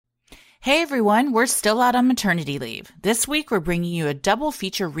Hey everyone, we're still out on maternity leave. This week we're bringing you a double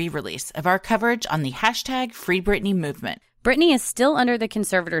feature re-release of our coverage on the hashtag Free Britney movement. Britney is still under the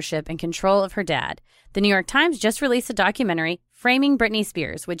conservatorship and control of her dad. The New York Times just released a documentary, Framing Britney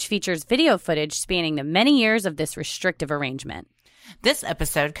Spears, which features video footage spanning the many years of this restrictive arrangement. This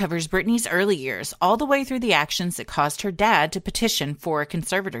episode covers Britney's early years, all the way through the actions that caused her dad to petition for a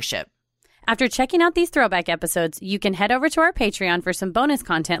conservatorship. After checking out these throwback episodes, you can head over to our Patreon for some bonus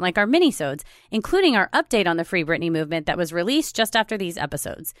content like our minisodes, including our update on the Free Britney movement that was released just after these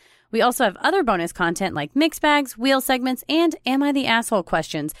episodes. We also have other bonus content like mix bags, wheel segments, and Am I the Asshole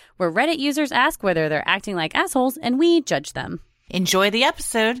questions, where Reddit users ask whether they're acting like assholes and we judge them. Enjoy the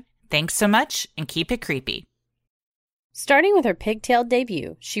episode. Thanks so much, and keep it creepy. Starting with her pigtailed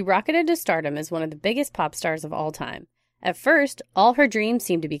debut, she rocketed to stardom as one of the biggest pop stars of all time. At first, all her dreams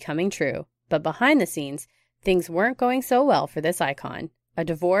seemed to be coming true, but behind the scenes, things weren't going so well for this icon. A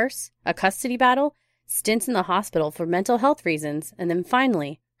divorce, a custody battle, stints in the hospital for mental health reasons, and then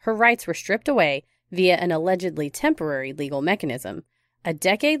finally, her rights were stripped away via an allegedly temporary legal mechanism. A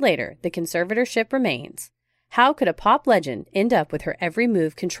decade later, the conservatorship remains. How could a pop legend end up with her every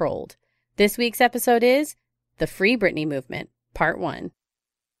move controlled? This week's episode is The Free Britney Movement, Part 1.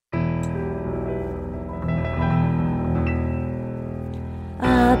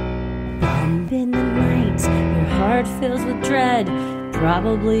 Bump in the night, your heart fills with dread.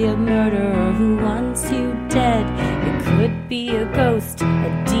 Probably a murderer who wants you dead. It could be a ghost,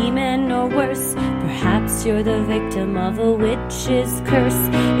 a demon, or worse. Perhaps you're the victim of a witch's curse.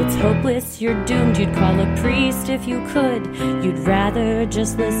 It's hopeless, you're doomed. You'd call a priest if you could. You'd rather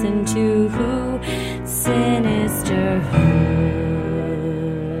just listen to who? Sinisterhood.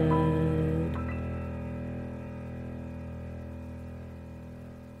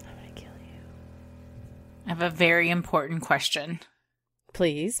 I have a very important question.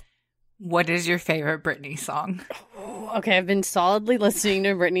 Please. What is your favorite Britney song? Okay, I've been solidly listening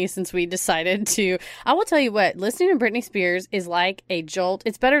to Britney since we decided to. I will tell you what, listening to Britney Spears is like a jolt.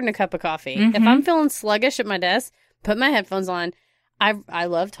 It's better than a cup of coffee. Mm-hmm. If I'm feeling sluggish at my desk, put my headphones on. I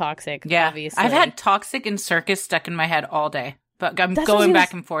love Toxic, obviously. I've had Toxic and Circus stuck in my head all day, but I'm That's going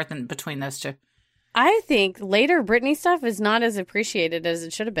back and forth in between those two. I think later Britney stuff is not as appreciated as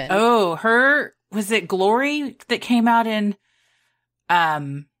it should have been. Oh, was it Glory that came out in,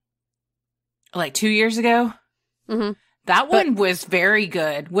 like 2 years ago? Mm-hmm. That one was very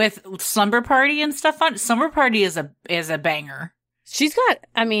good with Slumber Party and stuff on. Slumber Party is a banger. She's got,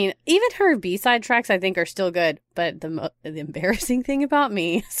 I mean, even her B-side tracks I think are still good, but the embarrassing thing about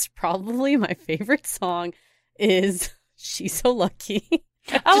me is probably my favorite song is She's So Lucky.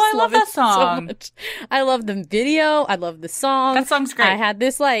 I love that song. So much. I love the video. I love the song. That song's great. I had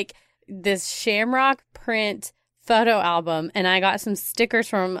this Shamrock print photo album, and I got some stickers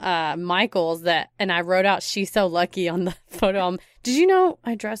from Michaels and I wrote out "She's So Lucky" on the photo album. Did you know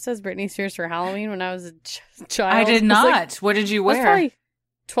I dressed as Britney Spears for Halloween when I was a child? I did not. What did you wear? I was probably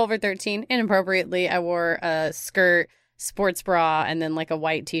 12 or 13. Inappropriately, I wore a skirt, sports bra, and then like a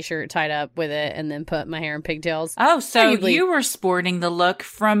white t-shirt tied up with it, and then put my hair in pigtails. Oh, so Arguably. you were sporting the look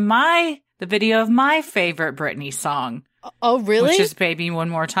from the video of my favorite Britney song. Oh, really? Which is "Baby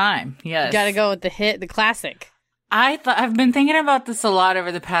One More Time." Yes. Gotta go with the classic. I've been thinking about this a lot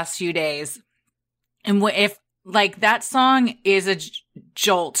over the past few days. And if like that song is a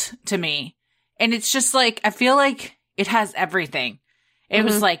jolt to me, and it's just like, I feel like it has everything. It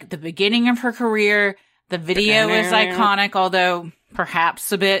was like the beginning of her career. The video is iconic, although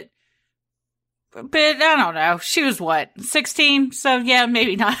perhaps a bit, I don't know. She was 16? So yeah,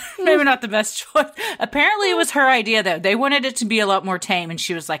 maybe not the best choice. Apparently it was her idea though. They wanted it to be a lot more tame, and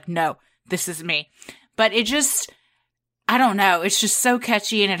she was like, no, this is me. But it just, I don't know. It's just so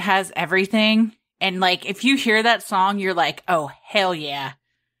catchy, and it has everything. And like, if you hear that song, you're like, oh, hell yeah.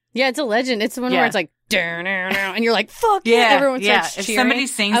 Yeah, it's a legend. It's the one where it's like, and you're like, fuck yeah. Everyone starts cheering. If somebody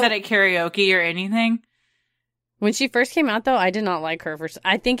sings that at karaoke or anything. When she first came out, though, I did not like her.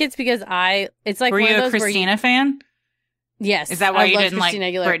 I think it's because it's like, were you a Christina fan? Yes. Is that why you didn't Christina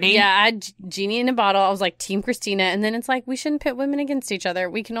like Aguilera. Britney? Yeah, I had Genie in a Bottle. I was like Team Christina. And then it's like, we shouldn't pit women against each other.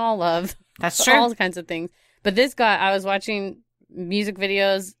 We can all love. That's true. All kinds of things. But this guy, I was watching music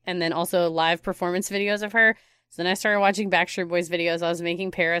videos and then also live performance videos of her. So then I started watching Backstreet Boys videos. I was making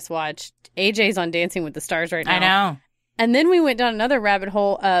Paris watch. AJ's on Dancing with the Stars right now. I know. And then we went down another rabbit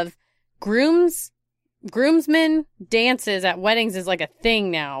hole of groomsmen dances at weddings is like a thing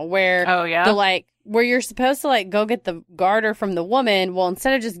now where where you're supposed to like go get the garter from the woman. Well,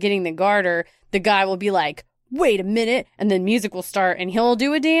 instead of just getting the garter, the guy will be like, wait a minute, and then music will start and he'll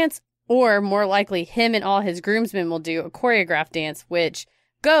do a dance, or more likely him and all his groomsmen will do a choreographed dance, which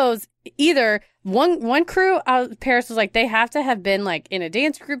goes, either one crew, Paris was like, they have to have been like in a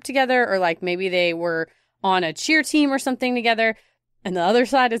dance group together, or like maybe they were on a cheer team or something together. And the other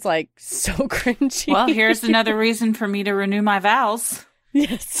side is like so cringy. Well, here's another reason for me to renew my vows.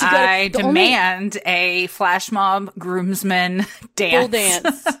 Yes, I demand a flash mob groomsman dance. Full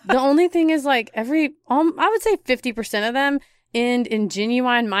dance. The only thing is like I would say 50% of them end in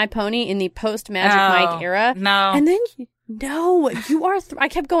Genuine My Pony in the post Magic Mike era. No. And then you are. I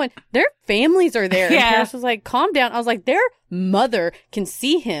kept going. Their families are there. Yeah. And Paris was like, "Calm down." I was like, their mother can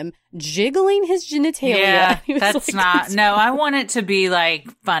see him jiggling his genitalia. Yeah, He was that's like, not. No, I want it to be like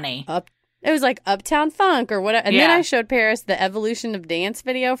funny. It was like Uptown Funk or whatever. And then Yeah. I showed Paris the Evolution of Dance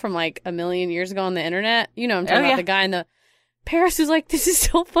video from like a million years ago on the internet. You know, I'm talking about the guy in the. Paris was like, "This is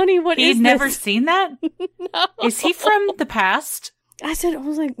so funny. What is this?" He'd never seen that? No. Is he from the past? I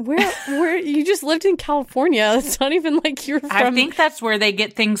was like, where you just lived in California. It's not even like you're from. I think that's where they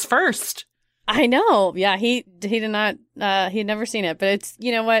get things first. I know. Yeah, he did not. He'd never seen it, but it's,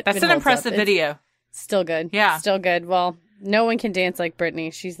 you know what? That's It an holds impressive up. video. It's still good. Yeah. Still good. Well, no one can dance like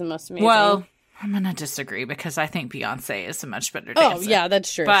Britney. She's the most amazing. Well, I'm going to disagree because I think Beyonce is a much better dancer. Oh, yeah,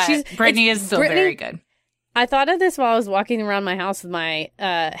 that's true. But Britney is still very good. I thought of this while I was walking around my house with my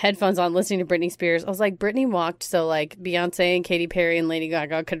headphones on listening to Britney Spears. I was like, Britney walked so like Beyonce and Katy Perry and Lady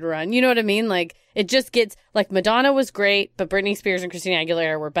Gaga could run. You know what I mean? Like it just gets like Madonna was great, but Britney Spears and Christina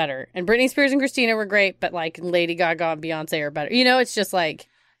Aguilera were better. And Britney Spears and Christina were great, but like Lady Gaga and Beyonce are better. You know, it's just like.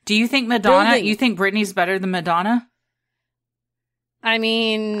 Do you think Madonna, building. you think Britney's better than Madonna? I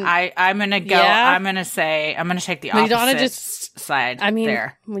mean, I'm going to go, yeah. I'm going to take the Madonna opposite side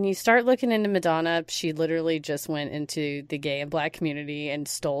there. when you start looking into Madonna, she literally just went into the gay and black community and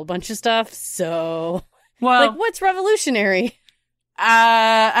stole a bunch of stuff. So, Well, like, what's revolutionary?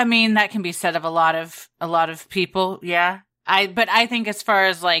 I mean, that can be said of a lot of people. Yeah. But I think as far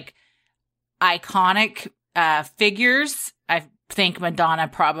as like iconic, figures, I think Madonna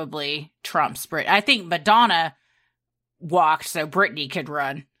probably trumps Brit. I think Madonna walked so Britney could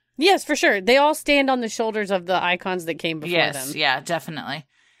run. Yes, for sure. They all stand on the shoulders of the icons that came before them. Yes, yeah, definitely.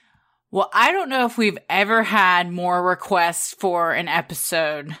 Well, I don't know if we've ever had more requests for an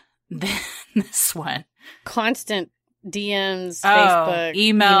episode than this one. Constant DMs, Facebook,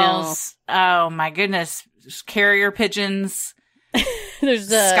 emails. Oh my goodness. Carrier pigeons, There's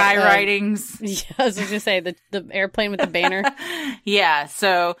the skywritings. Yeah, I was just gonna say the airplane with the banner. Yeah,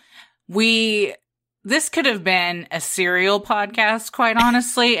 so this could have been a serial podcast, quite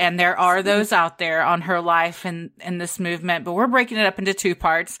honestly, and there are those out there on her life and this movement, but we're breaking it up into two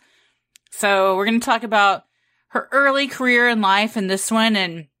parts. So we're going to talk about her early career in life in this one,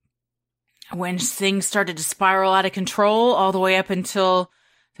 and when things started to spiral out of control all the way up until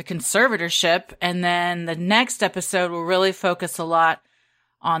the conservatorship. And then the next episode will really focus a lot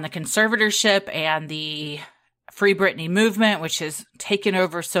on the conservatorship and the Free Britney movement, which has taken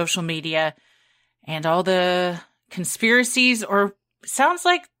over social media. And all the conspiracies, or sounds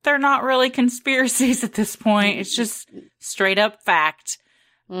like they're not really conspiracies at this point. It's just straight up fact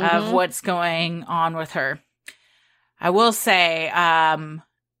of what's going on with her. I will say, I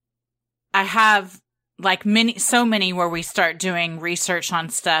have like so many where we start doing research on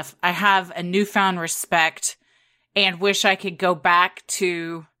stuff. I have a newfound respect and wish I could go back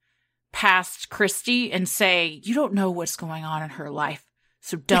to past Christy and say, you don't know what's going on in her life,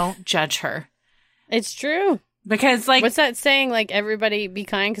 so don't judge her. It's true. Because, like, what's that saying? Like, everybody be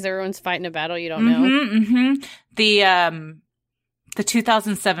kind because everyone's fighting a battle you don't know. The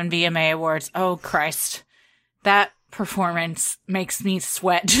 2007 VMA Awards. Oh Christ, that performance makes me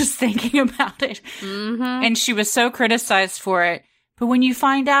sweat just thinking about it. And she was so criticized for it. But when you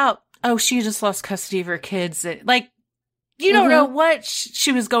find out, oh, she just lost custody of her kids. Like, you don't know what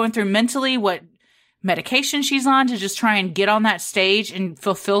she was going through mentally, what medication she's on to just try and get on that stage and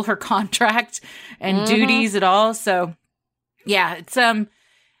fulfill her contract and duties at all. So yeah, it's,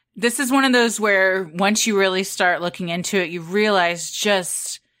 this is one of those where once you really start looking into it, you realize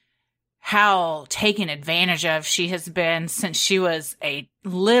just how taken advantage of she has been since she was a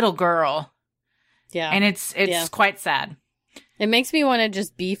little girl. Yeah. And it's quite sad. It makes me want to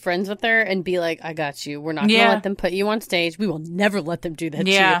just be friends with her and be like, I got you. We're not going to let them put you on stage. We will never let them do that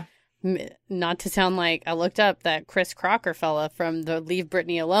to you. Not to sound like, I looked up that Chris Crocker fella from the Leave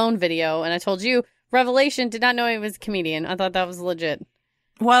Britney Alone video, and I told you, revelation, did not know he was a comedian. I thought that was legit.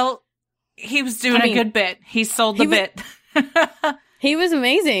 Well, he was doing a good bit. He sold the bit. He was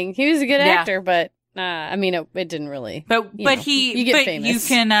amazing. He was a good actor, but I mean, it didn't really. But you get famous. You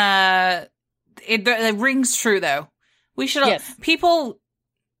can. It rings true though. We should. People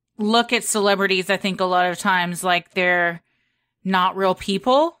look at celebrities, I think, a lot of times like they're not real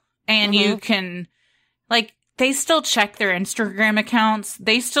people. And you can, like, they still check their Instagram accounts.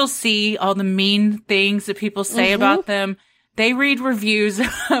 They still see all the mean things that people say about them. They read reviews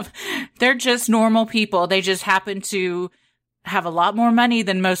of, they're just normal people. They just happen to have a lot more money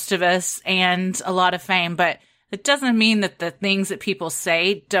than most of us and a lot of fame. But it doesn't mean that the things that people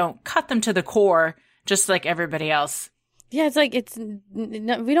say don't cut them to the core, just like everybody else. Yeah, it's like, people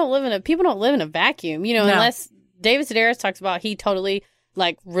don't live in a vacuum, you know, unless David Sedaris talks about he totally,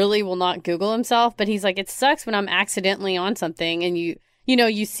 like, really will not Google himself, but he's like, it sucks when I'm accidentally on something and you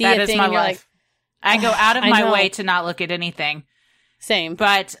see that a is thing my and you're life. like, I go out of my way to not look at anything. Same.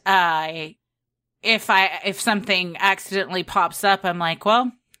 But if something accidentally pops up, I'm like,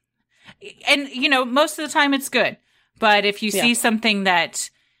 well, and you know, most of the time it's good. But if you see something that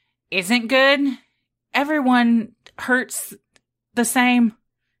isn't good, everyone hurts the same.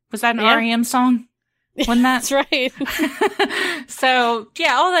 Was that an REM song? Wasn't that? That's right. So,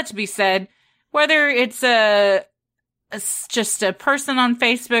 yeah, all that to be said, whether it's just a person on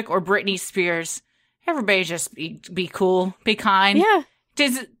Facebook or Britney Spears, everybody just be cool, be kind. Yeah.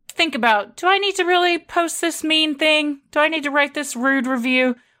 Think about, do I need to really post this mean thing? Do I need to write this rude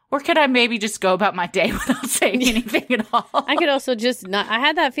review? Or could I maybe just go about my day without saying anything at all? I could also just not. I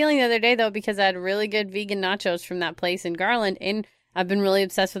had that feeling the other day, though, because I had really good vegan nachos from that place in Garland, and I've been really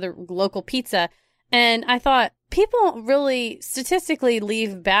obsessed with the local pizza. And I thought, people really statistically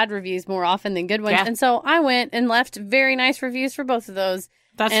leave bad reviews more often than good ones. Yeah. And so I went and left very nice reviews for both of those.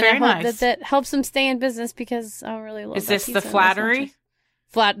 That's and very I hope nice. that helps them stay in business because I really love Is that this pizza the Flattery?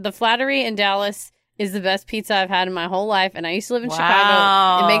 The Flattery in Dallas is the best pizza I've had in my whole life. And I used to live in Wow.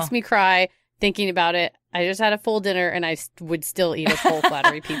 Chicago. It makes me cry thinking about it. I just had a full dinner and I would still eat a full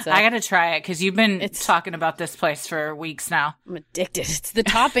Flattery pizza. I got to try it because you've been talking about this place for weeks now. I'm addicted. It's the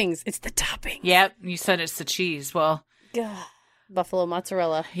toppings. It's the toppings. Yep. You said it's the cheese. Well, Buffalo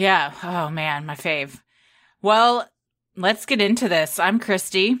mozzarella. yeah. Oh, man. My fave. Well, let's get into this. I'm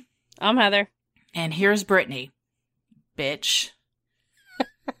Christy. I'm Heather. And here's Brittany. Bitch.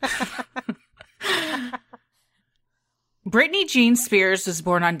 Brittany Jean Spears was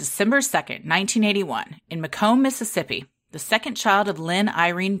born on December 2nd, 1981, in Macomb, Mississippi, the second child of Lynn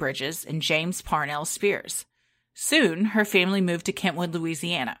Irene Bridges and James Parnell Spears. Soon, her family moved to Kentwood,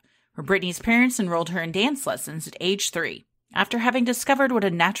 Louisiana, where Brittany's parents enrolled her in dance lessons at age 3, after having discovered what a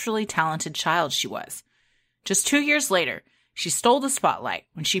naturally talented child she was. Just 2 years later, she stole the spotlight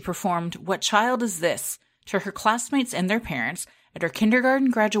when she performed What Child Is This to her classmates and their parents at her kindergarten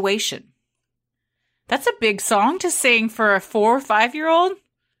graduation. That's a big song to sing for a 4 or 5-year-old.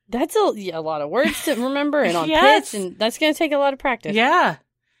 That's a lot of words to remember and on Yes. pitch, and that's going to take a lot of practice. Yeah.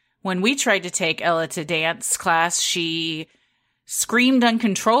 When we tried to take Ella to dance class, she screamed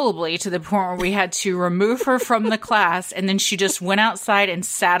uncontrollably to the point where we had to remove her from the class, and then she just went outside and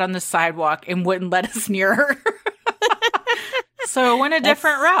sat on the sidewalk and wouldn't let us near her. So it went a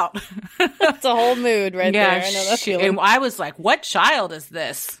different route. That's a whole mood right there. I know that feeling. And I was like, what child is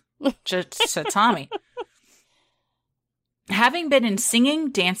this? Just to Tommy. Having been in singing,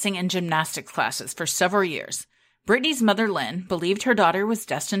 dancing, and gymnastics classes for several years, Brittany's mother, Lynn, believed her daughter was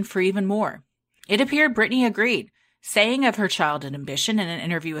destined for even more. It appeared Brittany agreed, saying of her childhood ambition in an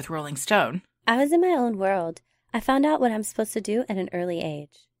interview with Rolling Stone, I was in my own world. I found out what I'm supposed to do at an early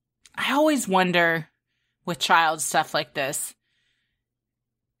age. I always wonder with child stuff like this,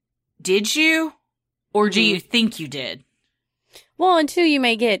 did you or do you think you did? Well, and two, you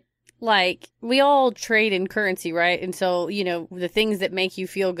may get, like, we all trade in currency, right? And so, you know, the things that make you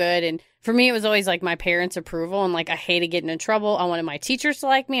feel good. And for me, it was always, like, my parents' approval. And, like, I hated getting in trouble. I wanted my teachers to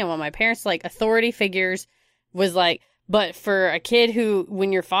like me. I wanted my parents to, like, authority figures was, like, but for a kid who,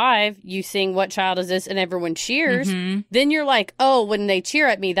 when you're 5, you sing What Child Is This? And everyone cheers. Mm-hmm. Then you're like, oh, when they cheer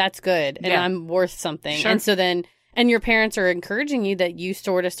at me, that's good. And Yeah. I'm worth something. Sure. And so then, and your parents are encouraging you that you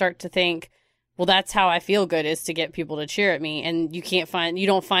sort of start to think, well, that's how I feel good, is to get people to cheer at me. And you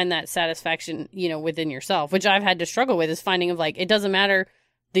don't find that satisfaction, you know, within yourself, which I've had to struggle with, is finding of like, it doesn't matter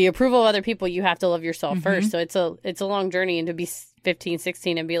the approval of other people. You have to love yourself first. So it's a long journey, and to be 15,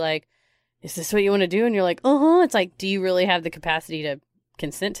 16 and be like, is this what you want to do? And you're like, it's like, do you really have the capacity to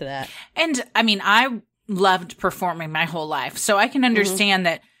consent to that? And I mean, I loved performing my whole life, so I can understand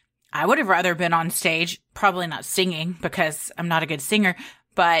that I would have rather been on stage, probably not singing because I'm not a good singer,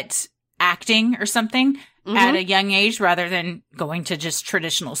 but acting or something at a young age rather than going to just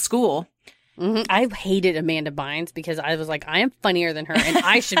traditional school. I hated Amanda Bynes because I was like, I am funnier than her and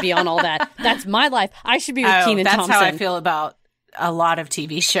I should be on all that. That's my life. I should be with Kenan that's Thompson. how I feel about a lot of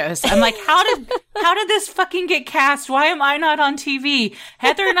TV shows. I'm like, how did this fucking get cast? Why am I not on TV?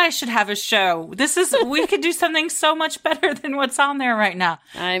 Heather and I should have a show. We could do something so much better than what's on there right now.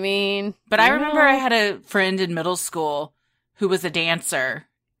 I mean, but I remember I had a friend in middle school who was a dancer,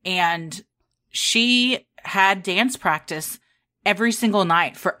 and she had dance practice every single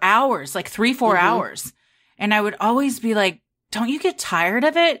night for hours, like 3-4 hours. And I would always be like, don't you get tired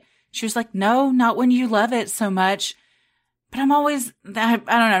of it? She was like, no, not when you love it so much. But I'm always, I don't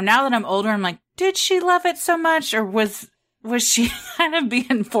know, now that I'm older, I'm like, did she love it so much? Or was she kind of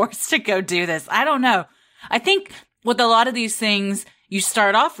being forced to go do this? I don't know. I think with a lot of these things, you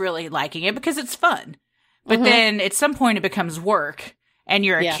start off really liking it because it's fun. But then at some point it becomes work and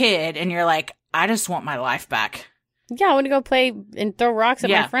you're a kid and you're like, I just want my life back. Yeah, I want to go play and throw rocks at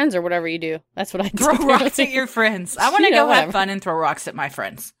my friends or whatever you do. That's what I do. Throw rocks at your friends. I want to go have fun and throw rocks at my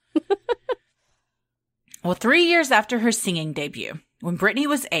friends. Well, 3 years after her singing debut, when Britney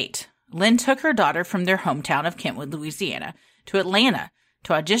was 8, Lynn took her daughter from their hometown of Kentwood, Louisiana, to Atlanta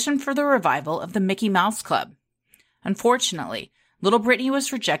to audition for the revival of the Mickey Mouse Club. Unfortunately, little Britney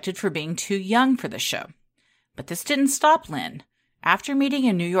was rejected for being too young for the show. But this didn't stop Lynn. After meeting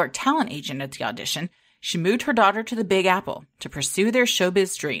a New York talent agent at the audition, she moved her daughter to the Big Apple to pursue their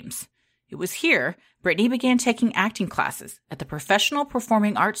showbiz dreams. It was here Britney began taking acting classes at the Professional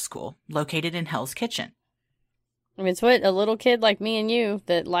Performing Arts School located in Hell's Kitchen. I mean, it's what a little kid like me and you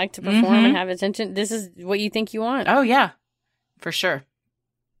that like to perform and have attention, this is what you think you want. Oh, yeah, for sure.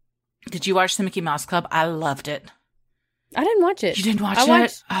 Did you watch the Mickey Mouse Club? I loved it. I didn't watch it. You didn't watch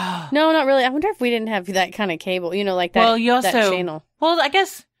it? Oh. No, not really. I wonder if we didn't have that kind of cable, like that, that channel. Well, I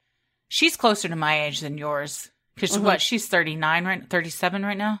guess she's closer to my age than yours. Because what, she's 37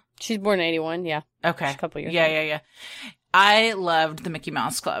 right now? She's born in 81, yeah. Okay. Just a couple years. Yeah. I loved the Mickey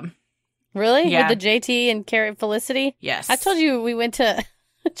Mouse Club. Really? Yeah. With the JT and Carrie Felicity? Yes. I told you we went to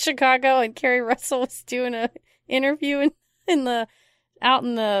Chicago and Carrie Russell was doing an interview out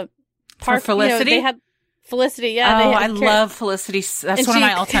in the park. For Felicity? They had Felicity, yeah. Oh, I love Felicity. That's one of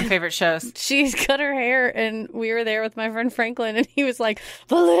my all-time favorite shows. She's cut her hair, and we were there with my friend Franklin, and he was like,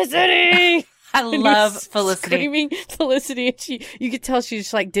 Felicity! I love Felicity. Screaming Felicity, and you could tell she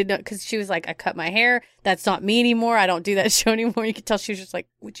just like did not, because she was like, I cut my hair. That's not me anymore. I don't do that show anymore. You could tell she was just like,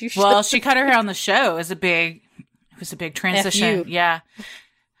 would you shut Well, she cut her hair on the show. It was a big transition. Yeah.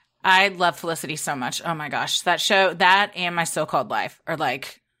 I love Felicity so much. Oh my gosh. That show, that and My So-Called Life are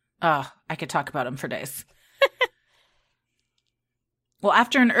like, oh, I could talk about them for days. Well,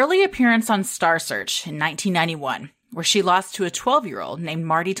 after an early appearance on Star Search in 1991, where she lost to a 12-year-old named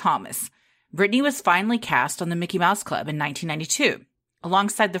Marty Thomas, Britney was finally cast on the Mickey Mouse Club in 1992,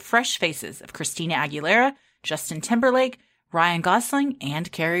 alongside the fresh faces of Christina Aguilera, Justin Timberlake, Ryan Gosling,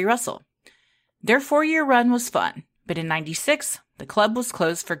 and Carrie Russell. Their 4-year run was fun, but in 96, the club was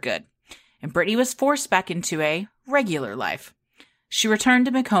closed for good, and Britney was forced back into a regular life. She returned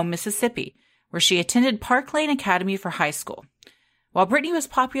to Macomb, Mississippi, where she attended Park Lane Academy for high school. While Britney was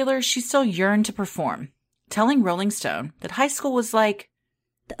popular, she still yearned to perform, telling Rolling Stone that high school was like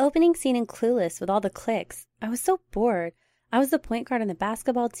the opening scene in Clueless with all the cliques. I was so bored. I was the point guard on the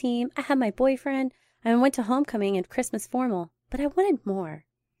basketball team. I had my boyfriend. I went to homecoming and Christmas formal, but I wanted more.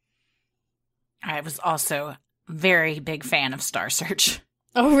 I was also a very big fan of Star Search.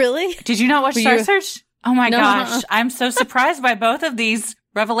 Oh, really? Did you not watch Star Search? Oh my gosh. I'm so surprised by both of these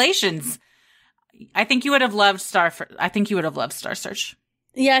revelations. I think you would have loved Star Search.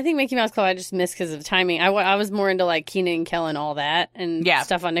 Yeah, I think Mickey Mouse Club I just missed because of timing. I was more into like Kenan and Kel and all that and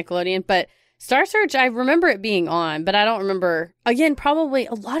stuff on Nickelodeon. But Star Search, I remember it being on, but I don't remember. Again, probably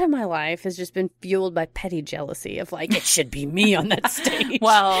a lot of my life has just been fueled by petty jealousy of like, it should be me on that stage.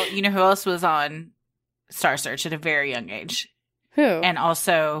 Well, you know who else was on Star Search at a very young age? Who? And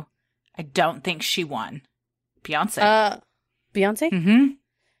also, I don't think she won. Beyonce. Beyonce? Mm-hmm.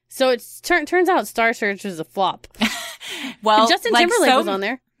 So it turns out Star Search was a flop. Well, Justin Timberlake was on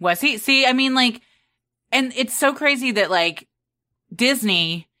there. Was he? See, I mean, like, and it's so crazy that like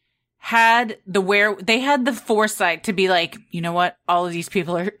Disney had they had the foresight to be like, you know what, all of these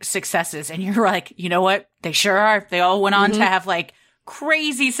people are successes, and you're like, you know what, they sure are. They all went on to have like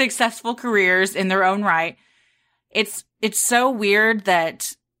crazy successful careers in their own right. It's so weird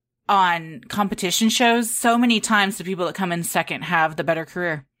that on competition shows, so many times the people that come in second have the better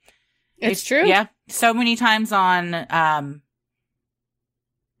career. It's true. Yeah. So many times on, not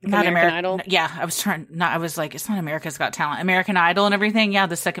American Idol. Yeah. I was like, it's not America's Got Talent. American Idol and everything. Yeah.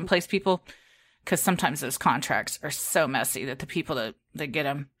 The second place people. Cause sometimes those contracts are so messy that the people that get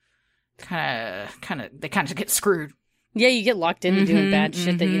them kind of get screwed. Yeah. You get locked into doing bad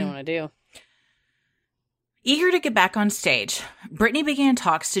shit that you don't want to do. Eager to get back on stage, Britney began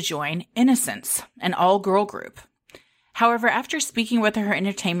talks to join Innocence, an all-girl group. However, after speaking with her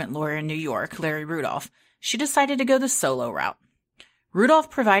entertainment lawyer in New York, Larry Rudolph, she decided to go the solo route. Rudolph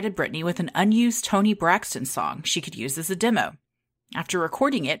provided Britney with an unused Toni Braxton song she could use as a demo. After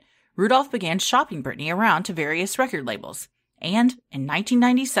recording it, Rudolph began shopping Britney around to various record labels. And in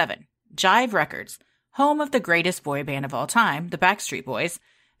 1997, Jive Records, home of the greatest boy band of all time, the Backstreet Boys,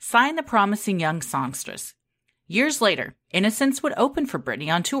 signed the promising young songstress. Years later, Innocence would open for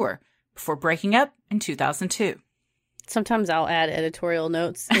Britney on tour before breaking up in 2002. Sometimes I'll add editorial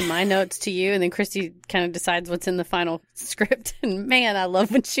notes in my notes to you, and then Christy kind of decides what's in the final script. And man, I love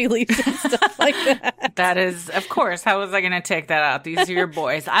when she leaves and stuff like that. That is, of course. How was I going to take that out? These are your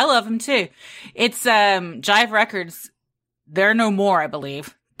boys. I love them too. It's Jive Records. They're no more, I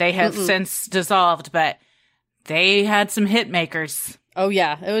believe. They have since dissolved, but they had some hit makers. Oh,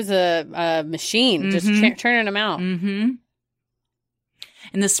 yeah. It was a machine just turning them out. Mm-hmm.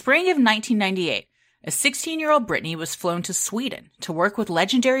 In the spring of 1998, a 16-year-old Britney was flown to Sweden to work with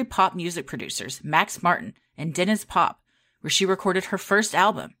legendary pop music producers Max Martin and Dennis Pop, where she recorded her first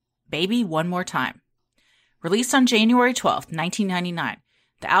album, Baby One More Time. Released on January 12, 1999,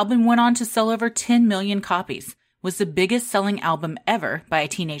 the album went on to sell over 10 million copies, was the biggest selling album ever by a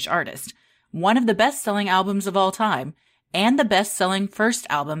teenage artist, one of the best-selling albums of all time, and the best-selling first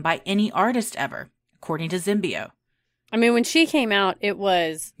album by any artist ever, according to Zimbio. I mean, when she came out, it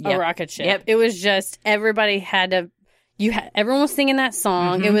was a rocket ship. It was just, everybody had to, everyone was singing that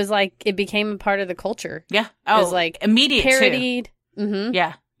song. It was like, it became a part of the culture. Yeah. Oh, it was like immediate parodied. Too.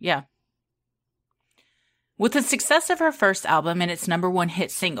 Yeah. With the success of her first album and its #1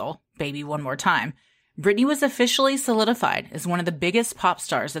 hit single, Baby One More Time, Britney was officially solidified as one of the biggest pop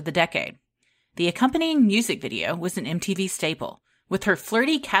stars of the decade. The accompanying music video was an MTV staple, with her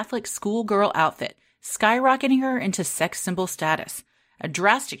flirty Catholic schoolgirl outfit skyrocketing her into sex symbol status, a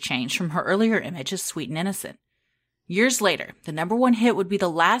drastic change from her earlier image as sweet and innocent. Years later, the #1 hit would be the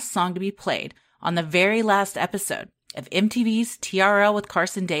last song to be played on the very last episode of MTV's TRL with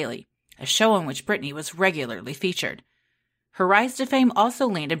Carson Daly, a show on which Britney was regularly featured. Her rise to fame also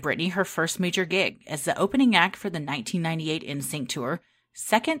landed Britney her first major gig as the opening act for the 1998 NSYNC tour,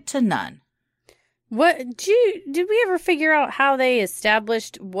 Second to None. What did we ever figure out how they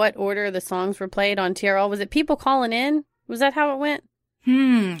established what order the songs were played on TRL? Was it people calling in? Was that how it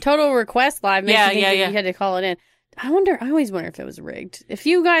went? Total Request Live makes you think that you had to call it in. I always wonder if it was rigged. If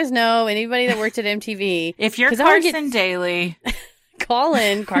you guys know, anybody that worked at MTV. If you're Carson Daly. Call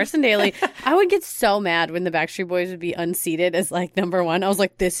in, Carson Daly. I would get so mad when the Backstreet Boys would be unseated as like #1. I was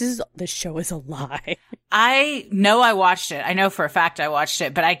like, this show is a lie. I know I watched it. I know for a fact I watched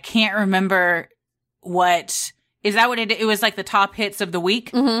it, but I can't remember is that what it was, like the top hits of the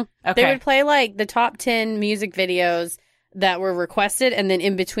week? Mm-hmm. Okay. They would play like the top 10 music videos that were requested, and then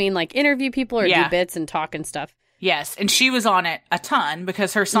in between like interview people or do bits and talk and stuff. Yes, and she was on it a ton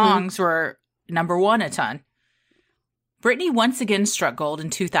because her songs were #1 a ton. Britney once again struck gold in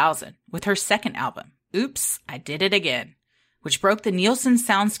 2000 with her second album, Oops, I Did It Again, which broke the Nielsen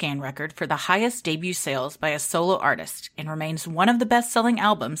SoundScan record for the highest debut sales by a solo artist and remains one of the best-selling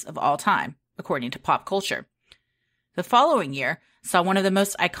albums of all time, according to Pop Culture. The following year saw one of the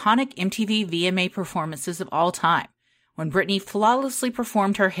most iconic MTV VMA performances of all time, when Britney flawlessly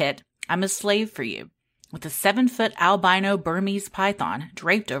performed her hit, I'm a Slave for You, with a 7-foot albino Burmese python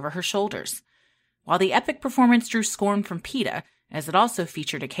draped over her shoulders. While the epic performance drew scorn from PETA, as it also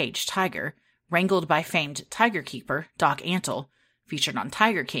featured a caged tiger, wrangled by famed tiger keeper Doc Antle, featured on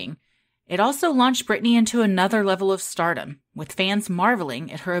Tiger King, it also launched Britney into another level of stardom, with fans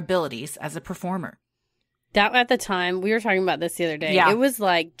marveling at her abilities as a performer. That at the time, we were talking about this the other day. Yeah. It was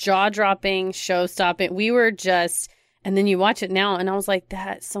like jaw-dropping, show-stopping. We were just, and then you watch it now, and I was like,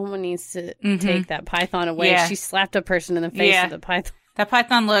 someone needs to take that python away. Yeah. She slapped a person in the face with the python. That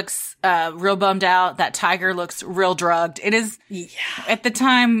python looks real bummed out. That tiger looks real drugged. It is, at the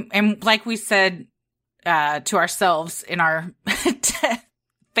time, and like we said to ourselves in our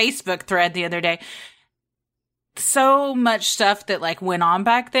Facebook thread the other day, so much stuff that like went on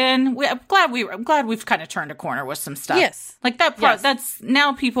back then. I'm glad we've kind of turned a corner with some stuff. Yes. Like that that's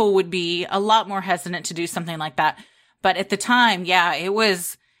now people would be a lot more hesitant to do something like that. But at the time, it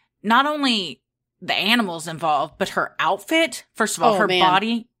was not only the animals involved, but her outfit. First of all, her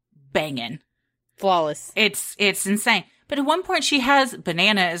body banging. Flawless. It's insane. But at one point she has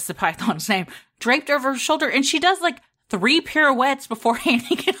Banana is the python's name draped over her shoulder, and she does like 3 pirouettes before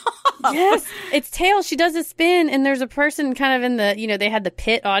handing it off. Yes. It's tail. She does a spin, and there's a person kind of in the, they had the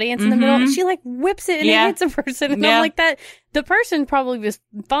pit audience in the middle, and she like whips it and it hits a person. And I'm like, that the person probably was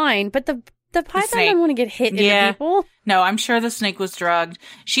fine, but the The python snake. doesn't want to get hit into Yeah. people. No, I'm sure the snake was drugged.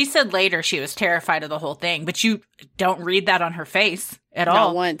 She said later she was terrified of the whole thing, but you don't read that on her face at all.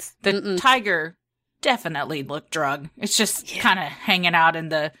 Not once. The tiger definitely looked drugged. It's just kind of hanging out in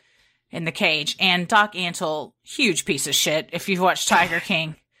the cage. And Doc Antle, huge piece of shit. If you've watched Tiger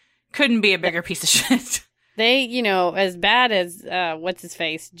King, couldn't be a bigger piece of shit. They, as bad as, what's his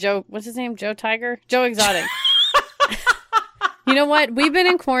face? What's his name? Joe Tiger? Joe Exotic. You know what? We've been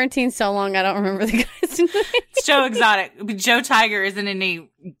in quarantine so long, I don't remember the guy's name. It's Joe Exotic. But Joe Tiger isn't any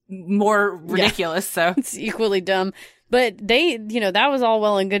more ridiculous, so. It's equally dumb. But they, that was all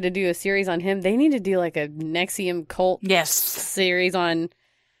well and good to do a series on him. They need to do like a Nexium cult series on,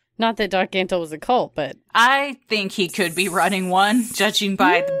 not that Doc Antle was a cult, but. I think he could be running one, judging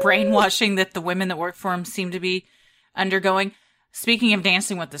by the brainwashing that the women that work for him seem to be undergoing. Speaking of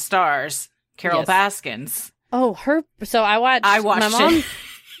Dancing with the Stars, Carol Baskins. Oh, her. So I watched my mom, it.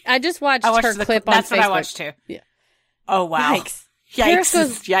 I just watched her clip on Facebook. That's what I watched too. Yeah. Oh, wow. Yikes.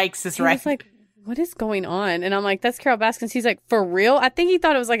 Yikes is right. He was like, what is going on? And I'm like, that's Carol Baskins. He's like, for real? I think he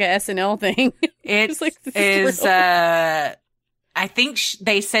thought it was like an SNL thing. It like, is, I think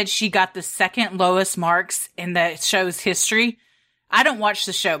they said she got the second lowest marks in the show's history. I don't watch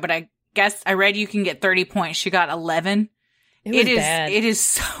the show, but I guess I read you can get 30 points. She got 11. It is bad. It is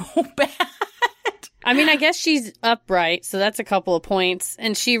so bad. I mean, I guess she's upright, so that's a couple of points.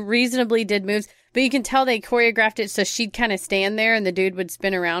 And she reasonably did moves, but you can tell they choreographed it so she'd kind of stand there and the dude would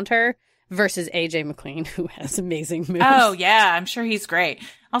spin around her versus AJ McLean, who has amazing moves. Oh, yeah. I'm sure he's great.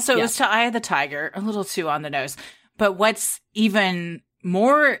 Also, it was to Eye of the Tiger, a little too on the nose. But what's even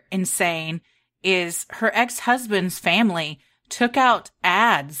more insane is her ex-husband's family took out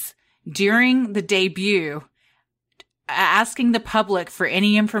ads during the debut asking the public for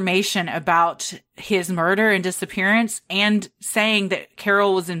any information about his murder and disappearance and saying that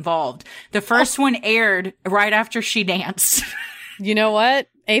Carol was involved. The first one aired right after she danced. You know what?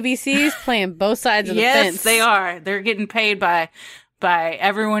 ABC's playing both sides of the fence. Yes, they are. They're getting paid by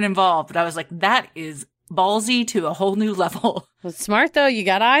everyone involved. But I was like, that is ballsy to a whole new level. Well, smart though. You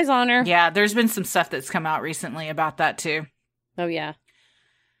got eyes on her. Yeah, there's been some stuff that's come out recently about that too. Oh, yeah.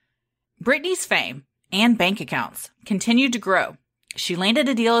 Britney's fame and bank accounts continued to grow. She landed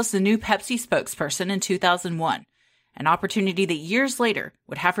a deal as the new Pepsi spokesperson in 2001, an opportunity that years later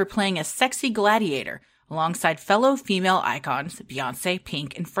would have her playing a sexy gladiator alongside fellow female icons Beyonce,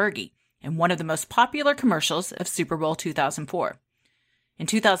 Pink, and Fergie in one of the most popular commercials of Super Bowl 2004. In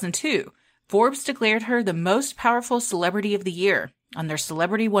 2002, Forbes declared her the most powerful celebrity of the year on their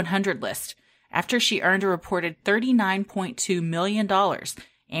Celebrity 100 list after she earned a reported $39.2 million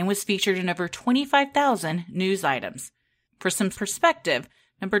and was featured in over 25,000 news items. For some perspective,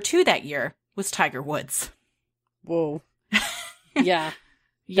 number 2 that year was Tiger Woods. Whoa. Yeah.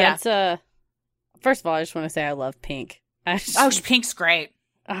 Yeah. That's, first of all, I just want to say I love Pink. Pink's great.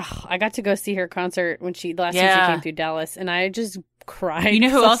 I got to go see her concert when last time she came through Dallas, and I just cried. You know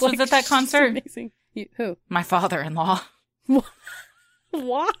who else was at that concert? Amazing. Who? My father-in-law.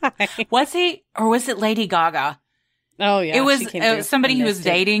 Why? Was he, or was it Lady Gaga? Oh, yeah. It was somebody he was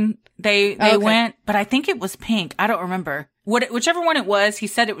dating. They went, but I think it was Pink. I don't remember. Whichever one it was, he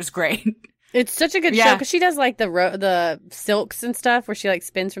said it was great. It's such a good show because she does like the silks and stuff where she like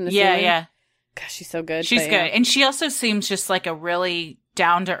spins from the ceiling. Yeah. Gosh, she's so good. She's good. And she also seems just like a really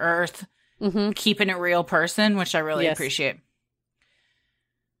down to earth, keeping it real person, which I really appreciate.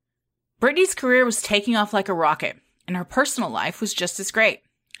 Britney's career was taking off like a rocket, and her personal life was just as great.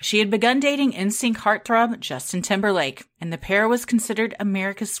 She had begun dating NSYNC heartthrob Justin Timberlake, and the pair was considered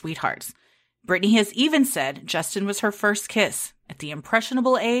America's sweethearts. Britney has even said Justin was her first kiss at the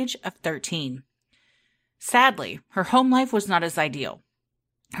impressionable age of 13. Sadly, her home life was not as ideal.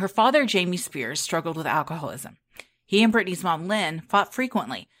 Her father, Jamie Spears, struggled with alcoholism. He and Britney's mom, Lynn, fought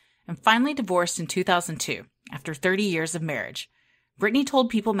frequently and finally divorced in 2002 after 30 years of marriage. Britney told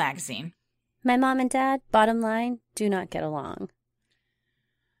People magazine, "My mom and dad, bottom line, do not get along."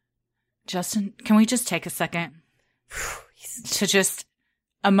 Justin, can we just take a second to just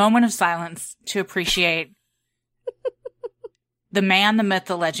a moment of silence to appreciate the man, the myth,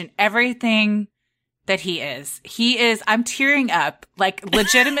 the legend, everything that he is. I'm tearing up, like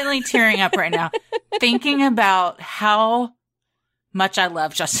legitimately tearing up right now, thinking about how much I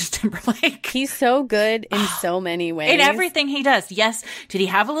love Justin Timberlake. He's so good in so many ways. In everything he does. Yes. Did he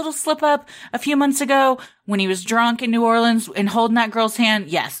have a little slip up a few months ago when he was drunk in New Orleans and holding that girl's hand?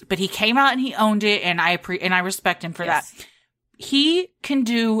 Yes. But he came out and he owned it, and I respect him for that. He can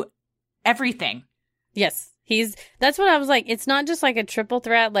do everything. Yes. That's what I was like. It's not just like a triple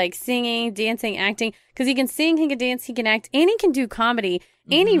threat, like singing, dancing, acting, because he can sing, he can dance, he can act, and he can do comedy,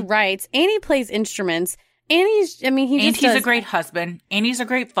 and he writes, and he plays instruments, and he's a great husband, and he's a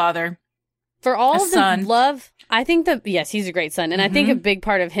great father. For all of the love, I think yes, he's a great son. And I think a big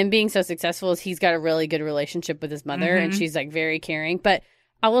part of him being so successful is he's got a really good relationship with his mother, and she's like very caring. But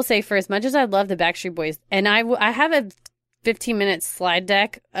I will say, for as much as I love the Backstreet Boys, and I have a 15-minute slide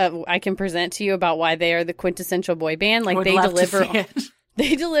deck I can present to you about why they are the quintessential boy band. Like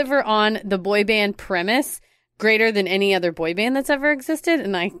they deliver on the boy band premise greater than any other boy band that's ever existed.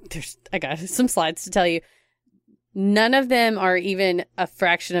 And I got some slides to tell you. None of them are even a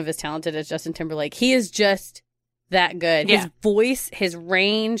fraction of as talented as Justin Timberlake. He is just that good. Yeah. His voice, his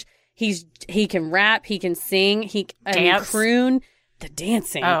range, he can rap, he can sing, croon, the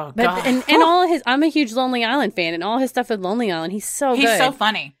dancing. Oh, God. And all his, I'm a huge Lonely Island fan, and all his stuff with Lonely Island, he's so good. He's so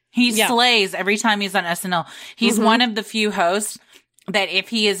funny. He slays every time he's on SNL. He's one of the few hosts that if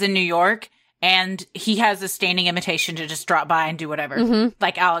he is in New York and he has a standing invitation to just drop by and do whatever,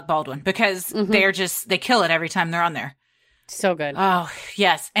 like Alec Baldwin, because they kill it every time they're on there. So good. Oh,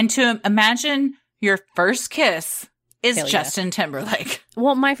 yes. And to imagine your first kiss is Justin Timberlake.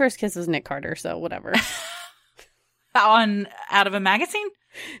 Well, my first kiss was Nick Carter, so whatever. Out of a magazine?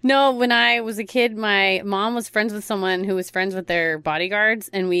 No, when I was a kid, my mom was friends with someone who was friends with their bodyguards,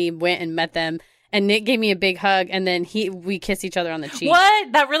 and we went and met them. And Nick gave me a big hug, and then we kissed each other on the cheek.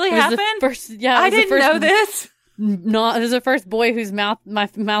 What? That really happened? I didn't know this. No, it was the first boy whose my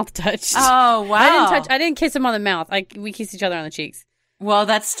mouth touched. Oh, wow. I didn't kiss him on the mouth. We kissed each other on the cheeks. Well,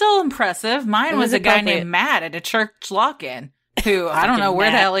 that's still impressive. Mine was a guy named Matt at a church lock-in, who I don't know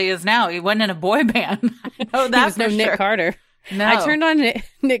where the hell he is now. He wasn't in a boy band. I know that. He was Nick Carter. No. I turned on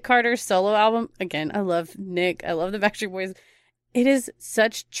Nick Carter's solo album. Again, I love Nick. I love the Backstreet Boys. It is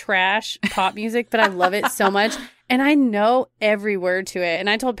such trash pop music, but I love it so much. And I know every word to it. And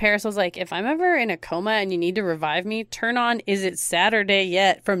I told Paris, I was like, if I'm ever in a coma and you need to revive me, turn on Is It Saturday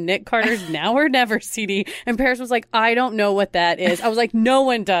Yet from Nick Carter's Now or Never CD. And Paris was like, I don't know what that is. I was like, no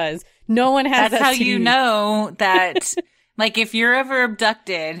one does. No one has That's that how CD. You know that, like, if you're ever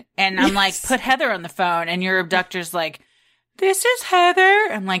abducted and I'm like, put Heather on the phone and your abductor's like, this is Heather.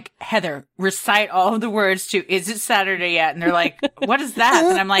 I'm like, Heather, recite all of the words to Is It Saturday Yet? And they're like, what is that?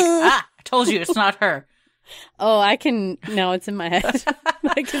 And I'm like, I told you it's not her. Oh, no, it's in my head.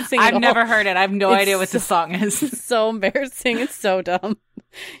 I can sing it I've never heard it. I have no idea what the song is. It's so embarrassing. It's so dumb.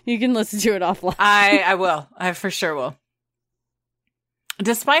 You can listen to it offline. I will. I for sure will.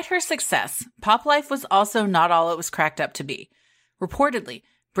 Despite her success, pop life was also not all it was cracked up to be. Reportedly,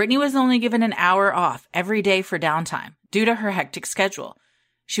 Britney was only given an hour off every day for downtime due to her hectic schedule.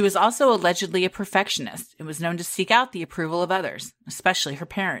 She was also allegedly a perfectionist and was known to seek out the approval of others, especially her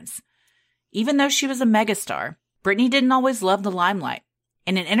parents. Even though she was a megastar, Britney didn't always love the limelight.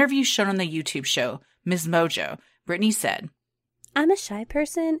 In an interview shown on the YouTube show, Ms. Mojo, Britney said, I'm a shy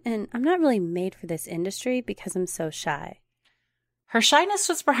person, and I'm not really made for this industry because I'm so shy. Her shyness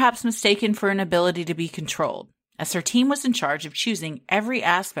was perhaps mistaken for an ability to be controlled, as her team was in charge of choosing every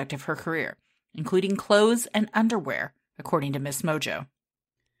aspect of her career, including clothes and underwear, according to Miss Mojo.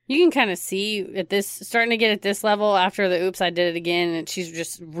 You can kind of see starting to get at this level after the Oops, I Did It Again, and she's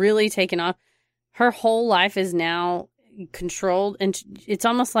just really taken off. Her whole life is now controlled, and it's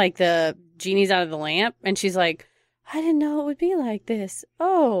almost like the genie's out of the lamp, and she's like, I didn't know it would be like this.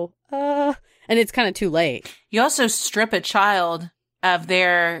 And it's kind of too late. You also strip a child of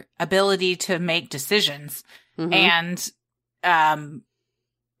their ability to make decisions. And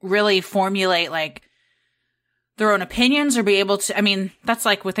really formulate like their own opinions or be able to, I mean, that's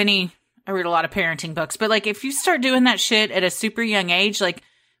like with I read a lot of parenting books, but like if you start doing that shit at a super young age, like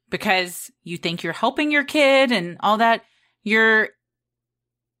because you think you're helping your kid and all that, you're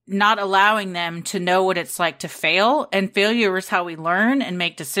not allowing them to know what it's like to fail, and failure is how we learn and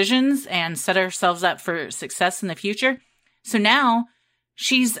make decisions and set ourselves up for success in the future. So now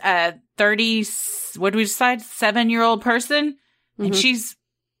she's a 7-year-old person, and she's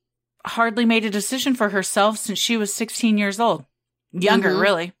hardly made a decision for herself since she was 16 years old. Younger,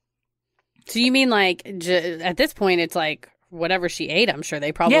 really. So you mean like at this point, it's like whatever she ate, I'm sure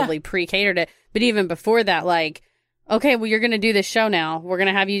they probably pre-catered it. But even before that, like, okay, well, you're going to do this show now. We're going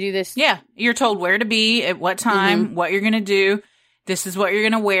to have you do this. Yeah. You're told where to be, at what time, what you're going to do. This is what you're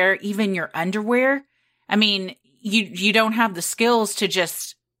going to wear, even your underwear. I mean, you don't have the skills to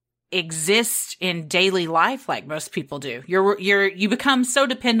just exist in daily life like most people do. You become so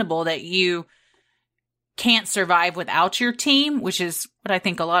dependable that you can't survive without your team, which is what I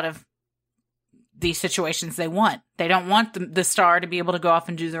think a lot of these situations they want. They don't want the star to be able to go off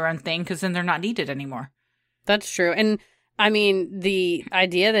and do their own thing because then they're not needed anymore. That's true. And I mean, the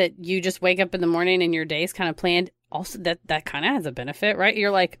idea that you just wake up in the morning and your day's kind of planned, also that kind of has a benefit, right?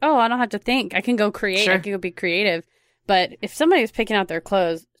 You're like, oh, I don't have to think. I can go create. Sure. I can go be creative. But if somebody's picking out their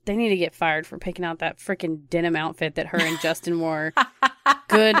clothes, they need to get fired for picking out that freaking denim outfit that her and Justin wore.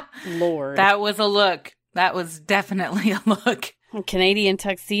 Good Lord. That was a look. That was definitely a look. A Canadian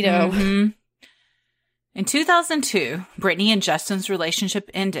tuxedo. Mm-hmm. In 2002, Britney and Justin's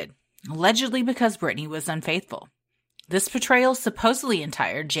relationship ended, allegedly because Britney was unfaithful. This portrayal supposedly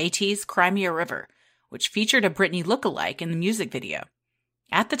entitled JT's Cry Me a River, which featured a Britney lookalike in the music video.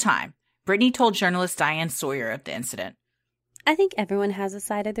 At the time, Britney told journalist Diane Sawyer of the incident. I think everyone has a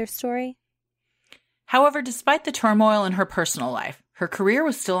side of their story. However, despite the turmoil in her personal life, her career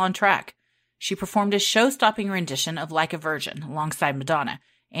was still on track. She performed a show-stopping rendition of Like a Virgin alongside Madonna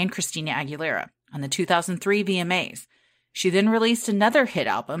and Christina Aguilera on the 2003 VMAs. She then released another hit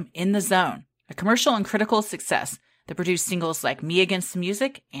album, In the Zone, a commercial and critical success that produced singles like Me Against the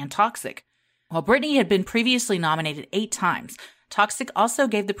Music and Toxic. While Britney had been previously nominated 8 times, Toxic also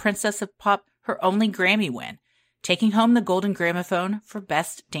gave the Princess of Pop her only Grammy win, taking home the Golden Gramophone for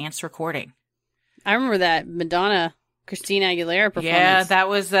Best Dance Recording. I remember that Madonna, Christina Aguilera performance. Yeah, that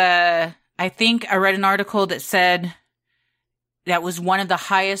was, I think I read an article that said that was one of the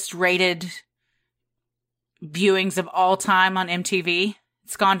highest rated viewings of all time on MTV.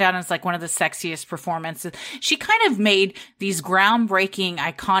 It's gone down as like one of the sexiest performances. She kind of made these groundbreaking,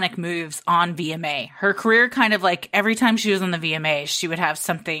 iconic moves on VMA. Her career kind of like every time she was on the VMA, she would have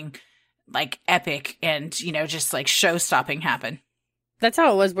something like epic and, you know, just like show-stopping happen. That's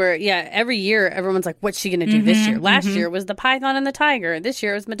how it was where, yeah, every year everyone's like, what's she going to do this year? Last year was the Python and the Tiger. This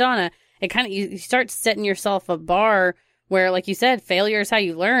year it was Madonna. It kind of, you start setting yourself a bar where, like you said, failure is how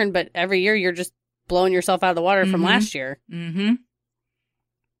you learn, but every year you're just blowing yourself out of the water from last year. Mm-hmm.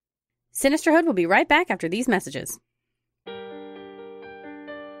 Sinisterhood will be right back after these messages.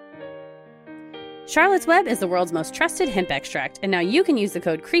 Charlotte's Web is the world's most trusted hemp extract, and now you can use the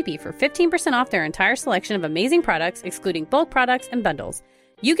code CREEPY for 15% off their entire selection of amazing products, excluding bulk products and bundles.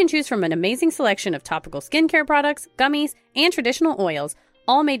 You can choose from an amazing selection of topical skincare products, gummies, and traditional oils,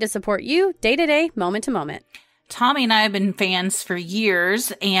 all made to support you day to day, moment to moment. Tommy and I have been fans for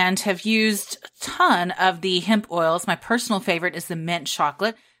years and have used a ton of the hemp oils. My personal favorite is the mint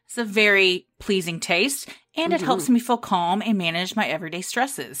chocolate. It's a very pleasing taste, and it helps me feel calm and manage my everyday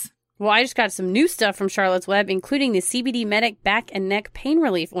stresses. Well, I just got some new stuff from Charlotte's Web, including the CBD Medic Back and Neck Pain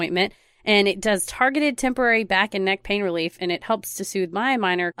Relief Ointment, and it does targeted temporary back and neck pain relief, and it helps to soothe my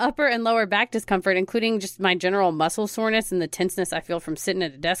minor upper and lower back discomfort, including just my general muscle soreness and the tenseness I feel from sitting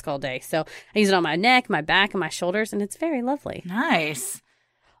at a desk all day. So I use it on my neck, my back, and my shoulders, and it's very lovely. Nice.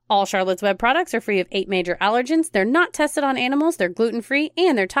 All Charlotte's Web products are free of 8 major allergens. They're not tested on animals, they're gluten-free,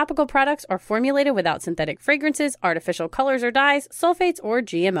 and their topical products are formulated without synthetic fragrances, artificial colors or dyes, sulfates, or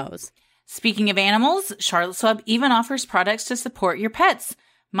GMOs. Speaking of animals, Charlotte's Web even offers products to support your pets.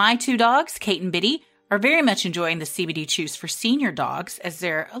 My 2 dogs, Kate and Biddy, are very much enjoying the CBD chews for senior dogs as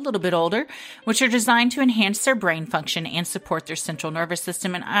they're a little bit older, which are designed to enhance their brain function and support their central nervous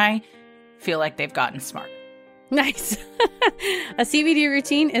system, and I feel like they've gotten smart. Nice. A CBD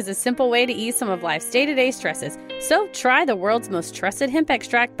routine is a simple way to ease some of life's day-to-day stresses. So try the world's most trusted hemp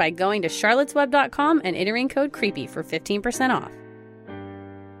extract by going to charlottesweb.com and entering code CREEPY for 15% off.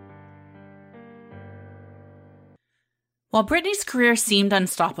 While Britney's career seemed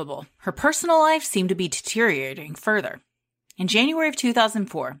unstoppable, her personal life seemed to be deteriorating further. In January of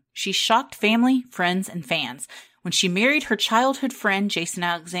 2004, she shocked family, friends, and fans when she married her childhood friend Jason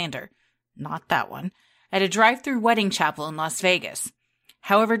Alexander, not that one, at a drive-through wedding chapel in Las Vegas.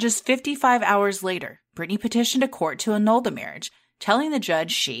 However, just 55 hours later, Britney petitioned a court to annul the marriage, telling the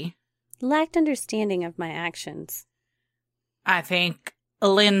judge she lacked understanding of my actions. I think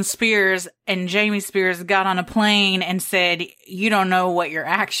Lynn Spears and Jamie Spears got on a plane and said, you don't know what your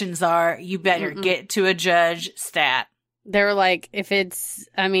actions are. You better get to a judge stat. They were like, if it's,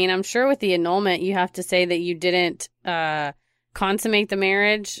 I mean, I'm sure with the annulment, you have to say that you didn't consummate the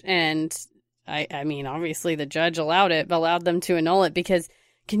marriage. And I mean, obviously the judge allowed them to annul it because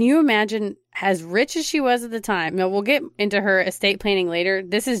can you imagine as rich as she was at the time? Now, we'll get into her estate planning later.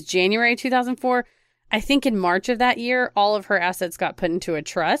 This is January 2004. I think in March of that year, all of her assets got put into a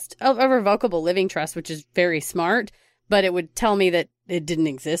trust, a revocable living trust, which is very smart, but it would tell me that it didn't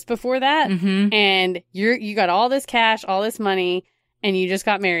exist before that. And you got all this cash, all this money, and you just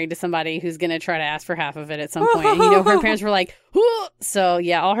got married to somebody who's going to try to ask for half of it at some point. And, you know, her parents were like, whoa! So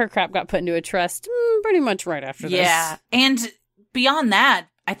yeah, all her crap got put into a trust pretty much right after this. Yeah. And beyond that,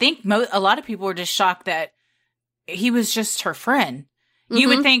 I think a lot of people were just shocked that he was just her friend. You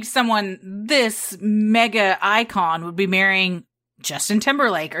would think someone this mega icon would be marrying Justin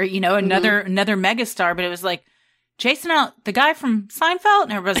Timberlake or, another mega star, but it was like Jason, the guy from Seinfeld,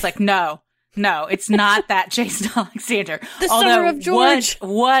 and everybody's like, no, it's not that Jason Alexander. The star of George.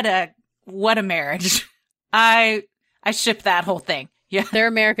 What a marriage. I ship that whole thing. Yeah. They're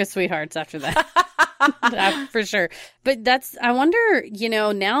America's sweethearts after that. For sure. But I wonder,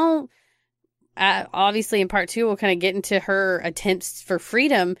 now, obviously in part 2, we'll kind of get into her attempts for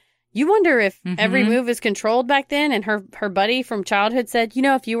freedom. You wonder if every move is controlled back then, and her buddy from childhood said,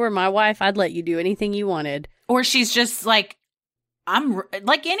 if you were my wife, I'd let you do anything you wanted. Or she's just like, I'm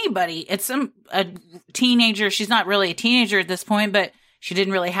like anybody. It's a teenager. She's not really a teenager at this point, but she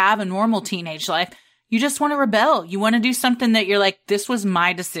didn't really have a normal teenage life. You just want to rebel. You want to do something that you're like, this was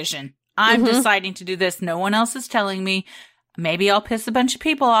my decision. I'm deciding to do this. No one else is telling me. Maybe I'll piss a bunch of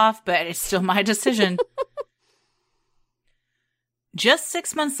people off, but it's still my decision. Just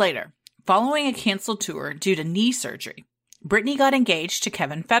 6 months later, following a canceled tour due to knee surgery, Britney got engaged to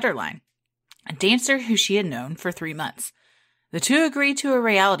Kevin Federline, a dancer who she had known for 3 months. The two agreed to a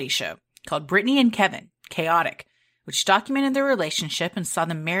reality show called Britney and Kevin, Chaotic, which documented their relationship and saw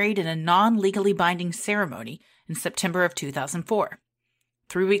them married in a non-legally binding ceremony in September of 2004.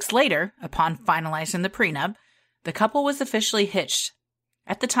 3 weeks later, upon finalizing the prenup, the couple was officially hitched.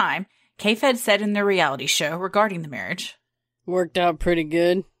 At the time, K-Fed said in their reality show regarding the marriage, "Worked out pretty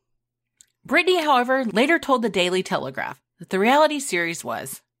good." Britney, however, later told the Daily Telegraph that the reality series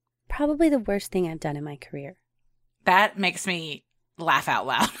was probably the worst thing I've done in my career. That makes me laugh out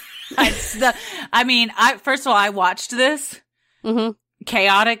loud. First of all, I watched this.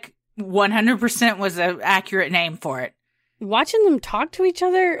 Chaotic 100% was an accurate name for it. Watching them talk to each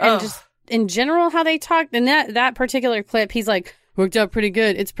other and just in general how they talked. And that particular clip, he's like, "Worked out pretty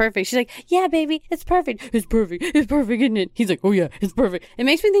good. It's perfect." She's like, "Yeah, baby, it's perfect. It's perfect. It's perfect, isn't it?" He's like, "Oh, yeah, it's perfect." It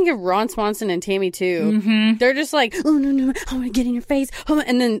makes me think of Ron Swanson and Tammy, too. They're just like, "Oh, no, I want to get in your face."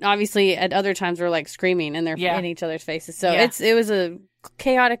 And then, obviously, at other times, we're like screaming and they're in each other's faces. So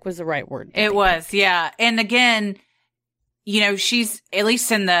chaotic was the right word. It was, yeah. And again, she's, at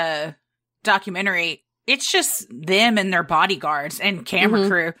least in the documentary, it's just them and their bodyguards and camera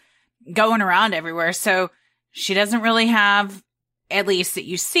crew going around everywhere. So she doesn't really have, at least that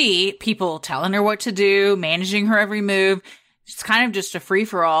you see, people telling her what to do, managing her every move. It's kind of just a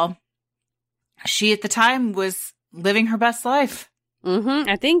free-for-all. She, at the time, was living her best life.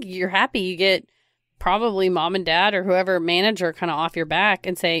 I think you're happy you get probably mom and dad or whoever manager kind of off your back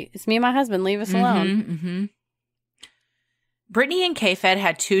and say, "It's me and my husband, leave us alone." Britney and K-Fed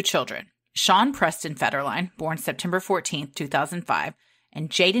had 2 children, Sean Preston Federline, born September 14th, 2005, and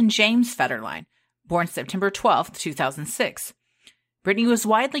Jaden James Federline, born September 12th, 2006. Britney was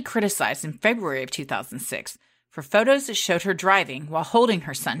widely criticized in February of 2006 for photos that showed her driving while holding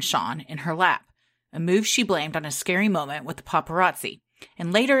her son Sean in her lap, a move she blamed on a scary moment with the paparazzi,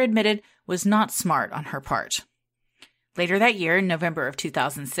 and later admitted was not smart on her part. Later that year, in November of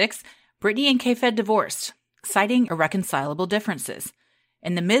 2006, Britney and K-Fed divorced, citing irreconcilable differences.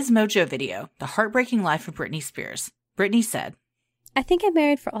 In the Ms. Mojo video, The Heartbreaking Life of Britney Spears, Britney said, "I think I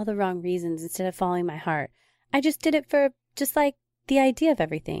married for all the wrong reasons instead of following my heart. I just did it for the idea of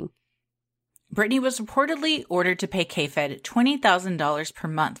everything." Britney was reportedly ordered to pay K-Fed $20,000 per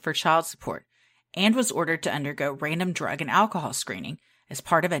month for child support and was ordered to undergo random drug and alcohol screening as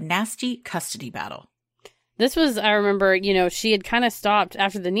part of a nasty custody battle. This was, I remember, she had kind of stopped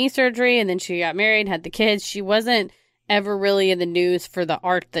after the knee surgery and then she got married, had the kids. She wasn't ever really in the news for the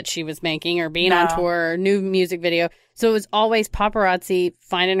art that she was making or being on tour or new music video. So it was always paparazzi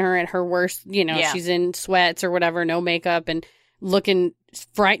finding her at her worst, she's in sweats or whatever, no makeup and looking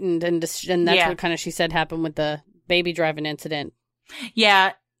frightened. And that's what kind of she said happened with the baby driving incident.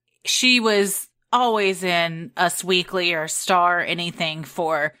 Yeah, she was always in Us Weekly or Star, anything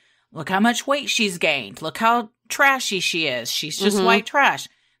for, look how much weight she's gained. Look how trashy she is. She's just white trash.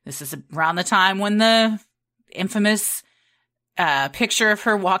 This is around the time when the infamous picture of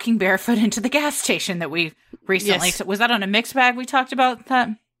her walking barefoot into the gas station that we recently was that on a mixed bag? We talked about that.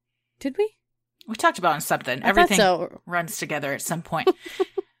 Did we? We talked about on something. Everything runs together at some point.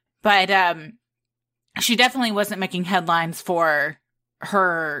 But she definitely wasn't making headlines for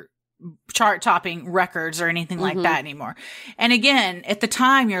her chart-topping records or anything like that anymore. And again, at the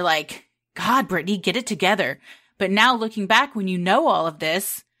time, you're like, God, Britney, get it together. But now looking back, when you know all of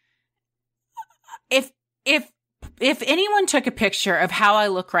this, if anyone took a picture of how I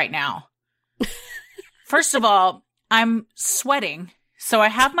look right now, first of all, I'm sweating. So I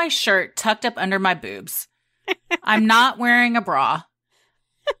have my shirt tucked up under my boobs. I'm not wearing a bra.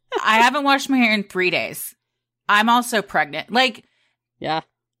 I haven't washed my hair in 3 days. I'm also pregnant. Like, Yeah.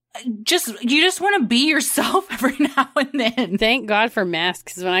 You just want to be yourself every now and then. Thank God for masks.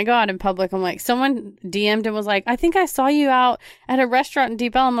 Because when I go out in public, I'm like, someone DM'd and was like, I think I saw you out at a restaurant in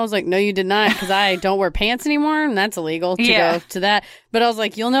Deep Ellum. I was like, no, you did not, because I don't wear pants anymore, and that's illegal to go to that. But I was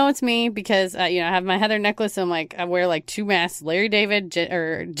like, you'll know it's me because, I have my Heather necklace, and I'm like, I wear like 2 masks, Larry David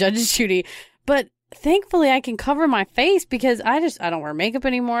or Judge Judy. But thankfully, I can cover my face because I don't wear makeup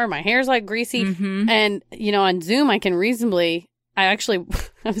anymore. My hair's like greasy. Mm-hmm. And, on Zoom, I can reasonably... I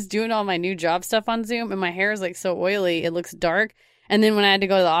was doing all my new job stuff on Zoom, and my hair is like so oily, it looks dark. And then when I had to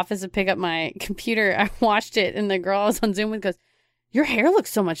go to the office to pick up my computer, I watched it, and the girl I was on Zoom with goes, your hair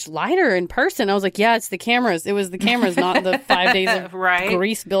looks so much lighter in person. I was like, yeah, it's the cameras. It was the cameras, not the 5 days of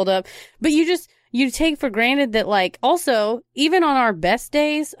grease buildup. But you take for granted that, like, also, even on our best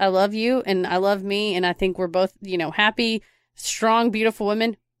days, I love you and I love me, and I think we're both, happy, strong, beautiful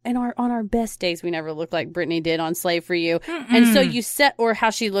women. And on our best days, we never look like Britney did on Slave for You. Mm-mm. And so you or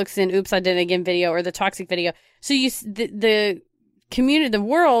how she looks in Oops, I Did It Again video or the Toxic video. So the community, the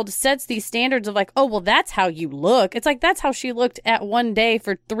world sets these standards of like, oh, well, that's how you look. It's like, that's how she looked at one day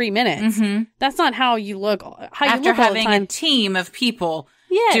for 3 minutes. Mm-hmm. That's not how you look. After having a team of people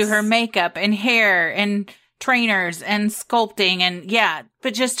do her makeup and hair and trainers and sculpting and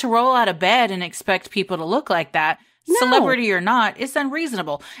but just to roll out of bed and expect people to look like that. No. Celebrity or not, it's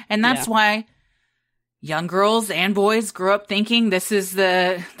unreasonable. And that's why young girls and boys grow up thinking this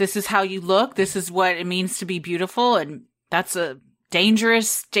is how you look. This is what it means to be beautiful. And that's a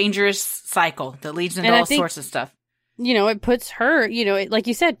dangerous, dangerous cycle that leads into all sorts of stuff. It puts her, like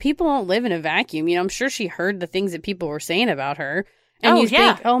you said, people don't live in a vacuum. I'm sure she heard the things that people were saying about her. And you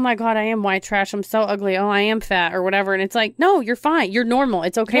think, oh my God, I am white trash. I'm so ugly. Oh, I am fat or whatever. And it's like, no, you're fine. You're normal.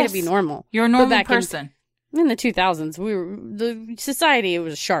 It's okay to be normal. You're a normal person. In the 2000s, the society, it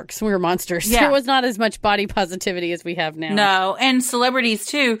was sharks. We were monsters. Yeah. There was not as much body positivity as we have now. No, and celebrities,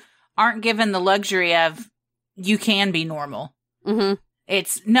 too, aren't given the luxury of, you can be normal. Mm-hmm.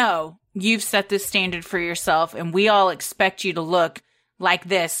 It's, no, you've set this standard for yourself, and we all expect you to look like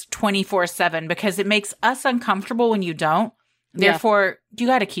this 24/7, because it makes us uncomfortable when you don't. Therefore, you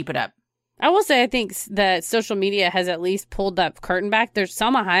got to keep it up. I will say I think that social media has at least pulled that curtain back. There's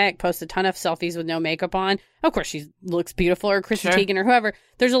Salma Hayek posts a ton of selfies with no makeup on. Of course, she looks beautiful, or Chrissy Teigen or whoever.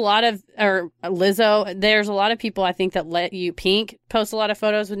 There's a lot of, or Lizzo, there's a lot of people I think that let you Pink post a lot of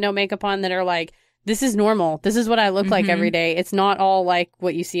photos with no makeup on that are like, this is normal. This is what I look like every day. It's not all like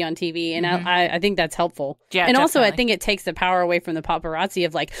what you see on TV. And I think that's helpful. Yeah, and definitely. Also, I think it takes the power away from the paparazzi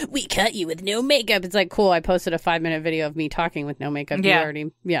of like, we cut you with no makeup. It's like, cool, I posted a 5-minute video of me talking with no makeup. Yeah. You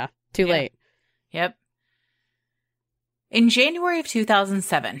already, too late. Yep. In January of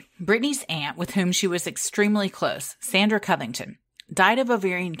 2007, Britney's aunt, with whom she was extremely close, Sandra Covington, died of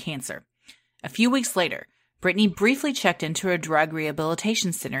ovarian cancer. A few weeks later, Britney briefly checked into a drug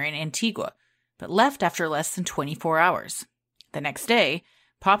rehabilitation center in Antigua, but left after less than 24 hours. The next day,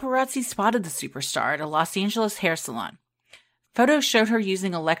 paparazzi spotted the superstar at a Los Angeles hair salon. Photos showed her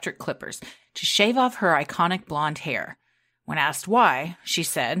using electric clippers to shave off her iconic blonde hair. When asked why, she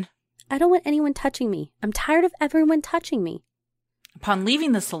said, I don't want anyone touching me. I'm tired of everyone touching me. Upon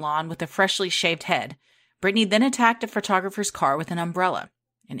leaving the salon with a freshly shaved head, Britney then attacked a photographer's car with an umbrella,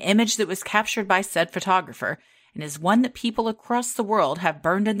 an image that was captured by said photographer and is one that people across the world have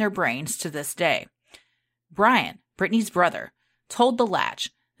burned in their brains to this day. Brian, Britney's brother, told The Latch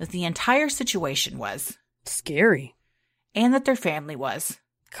that the entire situation was scary and that their family was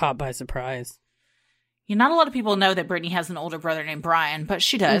caught by surprise. Not a lot of people know that Britney has an older brother named Brian, but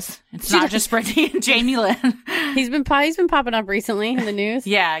she does. It's not just Britney and Jamie Lynn. He's been popping up recently in the news.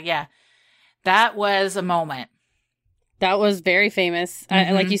 Yeah. That was a moment. That was very famous.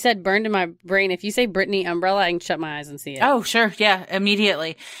 Like you said, burned in my brain. If you say Britney umbrella, I can shut my eyes and see it. Oh, sure. Yeah,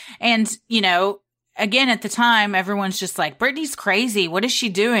 immediately. And, again, at the time, everyone's just like, Britney's crazy. What is she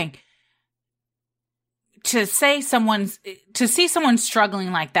doing? To see someone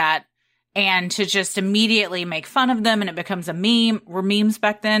struggling like that, and to just immediately make fun of them and it becomes a meme. Were memes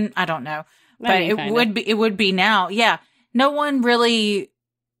back then? I don't know. But it would be now. Yeah. No one really,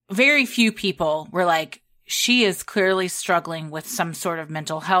 very few people were like, she is clearly struggling with some sort of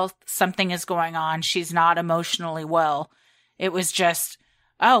mental health. Something is going on. She's not emotionally well. It was just,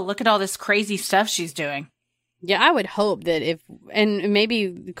 oh, look at all this crazy stuff she's doing. Yeah, I would hope that and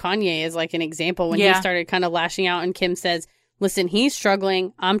maybe Kanye is like an example when he started kind of lashing out and Kim says, listen, he's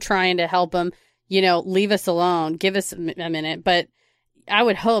struggling. I'm trying to help him. Leave us alone. Give us a minute. But I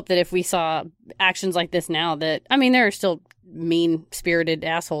would hope that if we saw actions like this now that, there are still mean-spirited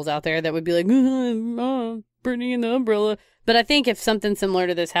assholes out there that would be like, Britney and the umbrella. But I think if something similar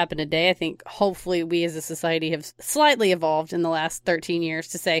to this happened today, I think hopefully we as a society have slightly evolved in the last 13 years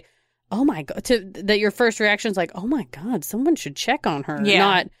to say, oh my God, that your first reaction is like, oh my God, someone should check on her. Yeah.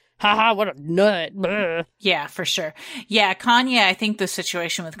 Not, haha, what a nut. Bleh. Yeah, for sure. Yeah, Kanye, I think the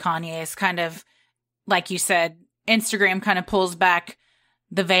situation with Kanye is kind of, like you said, Instagram kind of pulls back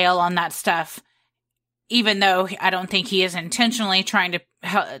the veil on that stuff, even though I don't think he is intentionally trying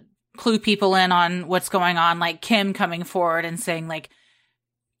to clue people in on what's going on, like Kim coming forward and saying, like,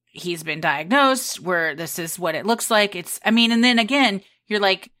 he's been diagnosed, where this is what it looks like. And then again, you're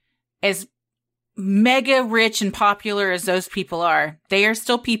like, as mega rich and popular as those people are, they are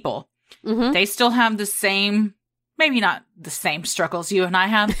still people. Mm-hmm. They still have the same, maybe not the same struggles you and I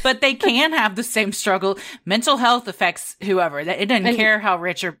have, but they can have the same struggle. Mental health affects whoever. It doesn't care how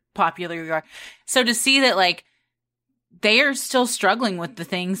rich or popular you are. So to see that, like, they are still struggling with the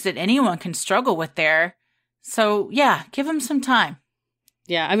things that anyone can struggle with there. So yeah, give them some time.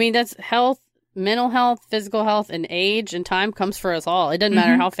 Yeah, I mean, that's health, mental health, physical health, and age and time comes for us all. It doesn't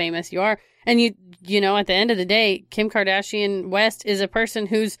matter how famous you are. And you know, at the end of the day, Kim Kardashian West is a person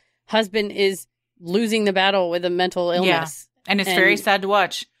whose husband is losing the battle with a mental illness. Yeah. And it's very sad to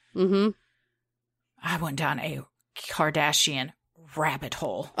watch. Mm-hmm. I went down a Kardashian rabbit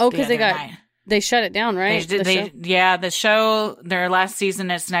hole. Oh, because they shut it down, right? The show, their last season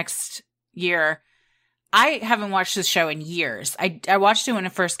is next year. I haven't watched this show in years. I watched it when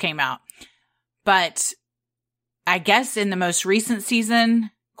it first came out. But I guess in the most recent season,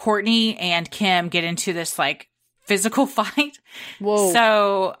 Kourtney and Kim get into this, like, physical fight. Whoa.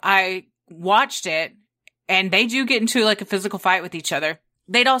 So I watched it, and they do get into, like, a physical fight with each other.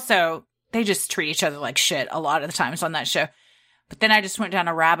 They just treat each other like shit a lot of the times on that show. But then I just went down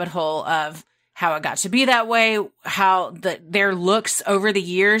a rabbit hole of how it got to be that way, how their looks over the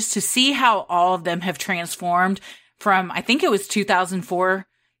years, to see how all of them have transformed from, I think it was 2004,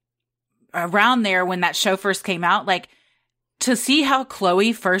 around there when that show first came out. Like, to see how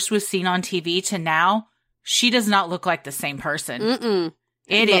Khloe first was seen on TV to now, she does not look like the same person. Mm-mm.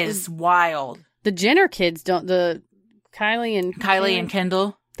 It is wild. The Jenner kids don't, the Kylie and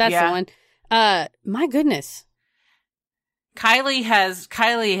Kendall. That's the one. My goodness. Kylie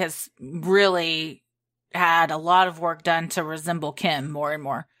has really had a lot of work done to resemble Kim more and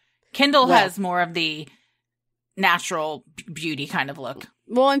more. Kendall has more of the natural beauty kind of look.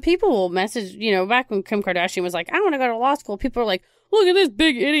 Well, and people will message, you know, back when Kim Kardashian was like, I want to go to law school, people are like, look at this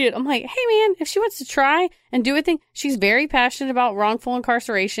big idiot. I'm like, hey man, if she wants to try and do a thing, she's very passionate about wrongful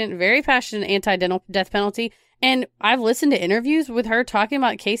incarceration, very passionate anti-death penalty. And I've listened to interviews with her talking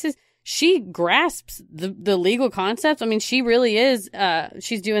about cases. She grasps the legal concepts. I mean, she really is,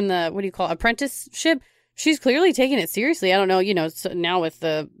 she's doing the, apprenticeship. She's clearly taking it seriously. I don't know, you know, so now with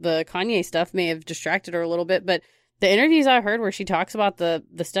the Kanye stuff may have distracted her a little bit, but the interviews I heard where she talks about the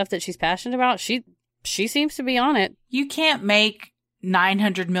stuff that she's passionate about, she seems to be on it. You can't make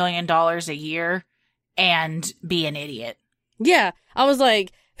 $900 million a year and be an idiot. Yeah. I was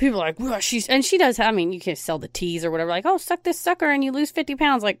like, people are like, well, she does, I mean, you can sell the teas or whatever, like, oh, suck this sucker and you lose 50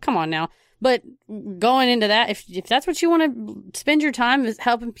 pounds. Like, come on now. But going into that, if that's what you want to spend your time is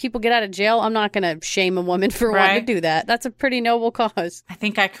helping people get out of jail, I'm not going to shame a woman for wanting to do that. That's a pretty noble cause. I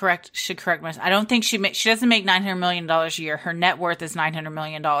think I should correct myself. I don't think she doesn't make $900 million a year. Her net worth is $900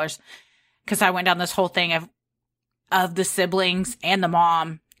 million. Because I went down this whole thing of the siblings and the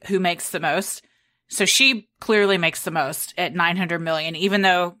mom who makes the most. So she clearly makes the most at $900 million, even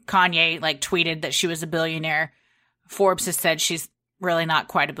though Kanye like tweeted that she was a billionaire. Forbes has said she's really not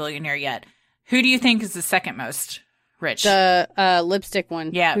quite a billionaire yet. Who do you think is the second most rich? The lipstick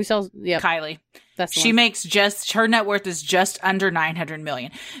one. Yeah. Who sells? Yeah. Kylie. That's the she one. makes her net worth is just under $900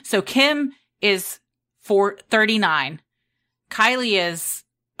 million. So Kim is 39. Kylie is,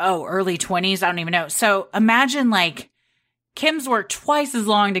 early 20s. I don't even know. So imagine like Kim's worked twice as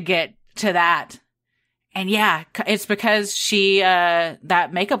long to get to that. And yeah, it's because that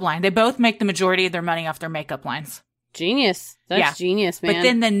makeup line, they both make the majority of their money off their makeup lines. Genius. That's genius, man. But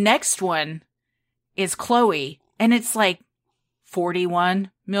then the next one is Khloe, and it's like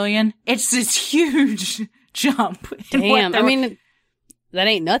 41 million. It's this huge jump. Damn. I mean, that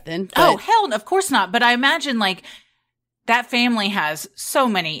ain't nothing. But... Oh, hell, of course not. But I imagine like that family has so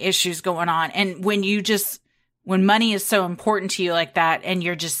many issues going on. And when money is so important to you like that, and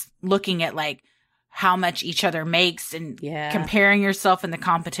you're just looking at like how much each other makes and comparing yourself in the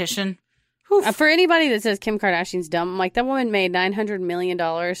competition. For anybody that says Kim Kardashian's dumb, like that woman made $900 million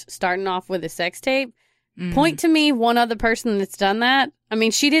starting off with a sex tape. Mm-hmm. Point to me one other person that's done that. I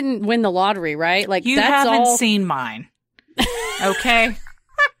mean, she didn't win the lottery, right? Like you haven't seen mine. Okay.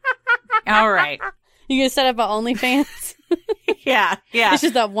 All right. You gonna set up an OnlyFans? Yeah. It's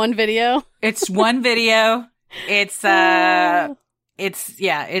just that one video. It's one video. It's it's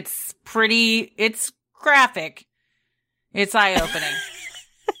graphic. It's eye-opening.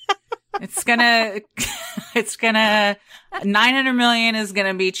 It's gonna 900 million is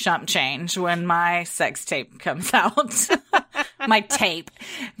gonna be chump change when my sex tape comes out. My tape.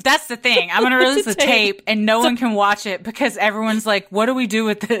 That's the thing. I'm gonna release a tape and no one can watch it because everyone's like, what do we do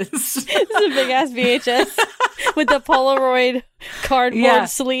with this? It's a big ass VHS with the Polaroid cardboard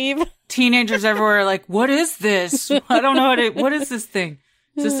sleeve. Teenagers everywhere are like, what is this? I don't know what is this thing?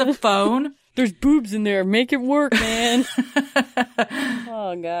 Is this a phone? There's boobs in there. Make it work, man.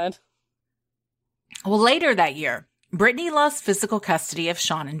 Oh, God. Well, later that year, Britney lost physical custody of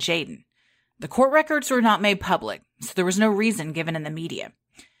Sean and Jaden. The court records were not made public, so there was no reason given in the media.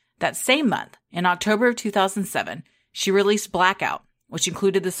 That same month, in October of 2007, she released Blackout, which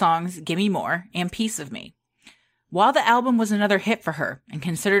included the songs Gimme More and Piece of Me. While the album was another hit for her and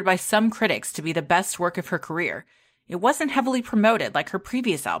considered by some critics to be the best work of her career, it wasn't heavily promoted like her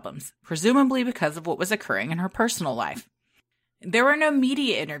previous albums, presumably because of what was occurring in her personal life. There were no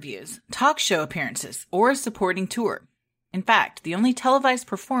media interviews, talk show appearances, or a supporting tour. In fact, the only televised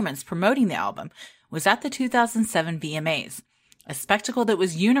performance promoting the album was at the 2007 VMAs, a spectacle that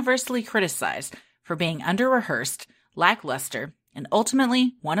was universally criticized for being under-rehearsed, lackluster, and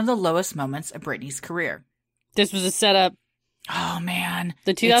ultimately one of the lowest moments of Britney's career. This was a setup. Oh, man.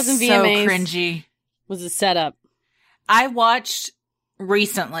 The 2000 it's VMAs so cringy. Was a setup. I watched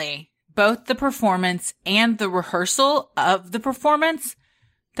recently both the performance and the rehearsal of the performance.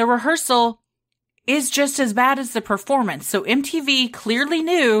 The rehearsal is just as bad as the performance. So MTV clearly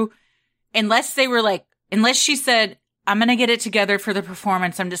knew, unless she said, I'm going to get it together for the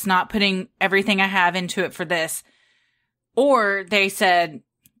performance. I'm just not putting everything I have into it for this. Or they said,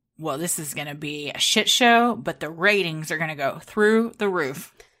 well, this is going to be a shit show, but the ratings are going to go through the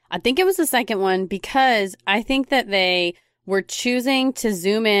roof. I think it was the second one because I think that they were choosing to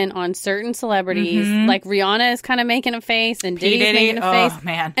zoom in on certain celebrities. Mm-hmm. Like Rihanna is kind of making a face and Diddy's making a face. Oh,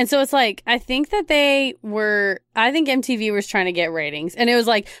 man. And so it's like, I think MTV was trying to get ratings. And it was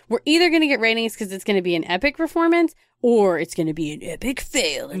like, we're either going to get ratings because it's going to be an epic performance or it's going to be an epic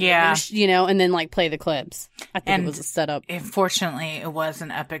fail. And and then like play the clips. I think it was a setup. Unfortunately, it was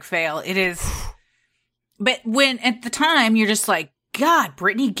an epic fail. It is. But when at the time, you're just like, God,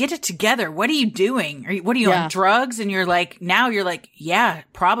 Britney, get it together. What are you doing? What are you on drugs? And you're like, yeah,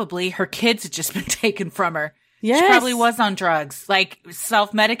 probably. Her kids had just been taken from her. Yes. She probably was on drugs, like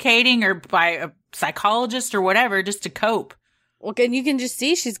self-medicating or by a psychologist or whatever, just to cope. Well, and you can just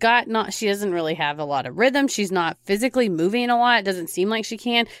see she doesn't really have a lot of rhythm. She's not physically moving a lot. It doesn't seem like she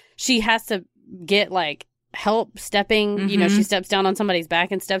can. She has to get like help stepping. Mm-hmm. She steps down on somebody's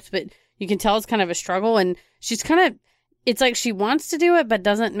back and steps, but you can tell it's kind of a struggle. And she's kind of, it's like she wants to do it, but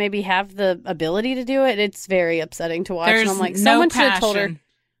doesn't maybe have the ability to do it. It's very upsetting to watch. There's and I'm like, no someone should have passion. told her.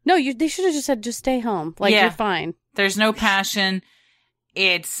 No, they should have just said, just stay home. Like, you're fine. There's no passion.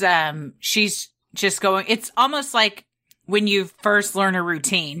 It's, she's just going, it's almost like when you first learn a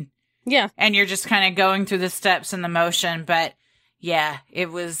routine. Yeah. And you're just kind of going through the steps and the motion. But yeah,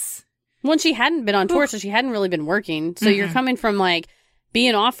 it was. Well, she hadn't been on tour, so she hadn't really been working. So you're coming from like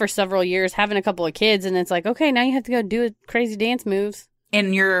being off for several years, having a couple of kids, and it's like, okay, now you have to go do crazy dance moves.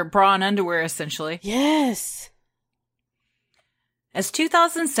 In your bra and underwear, essentially. Yes. As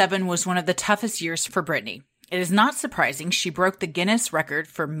 2007 was one of the toughest years for Britney, it is not surprising she broke the Guinness record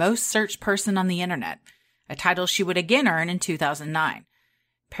for most searched person on the internet, a title she would again earn in 2009.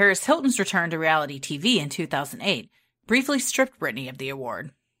 Paris Hilton's return to reality TV in 2008 briefly stripped Britney of the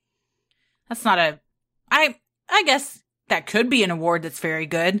award. That's not I guess that could be an award that's very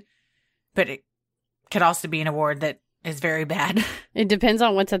good, but it could also be an award that is very bad. It depends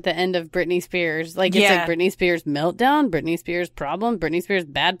on what's at the end of Britney Spears. Like, it's like Britney Spears meltdown, Britney Spears problem, Britney Spears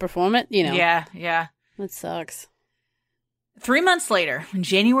bad performance, Yeah. That sucks. 3 months later, in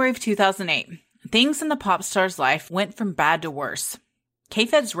January of 2008, things in the pop star's life went from bad to worse.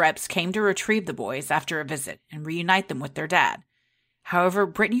 K-Fed's reps came to retrieve the boys after a visit and reunite them with their dad. However,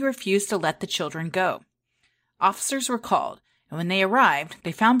 Britney refused to let the children go. Officers were called, and when they arrived,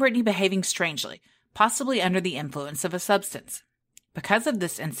 they found Britney behaving strangely, possibly under the influence of a substance. Because of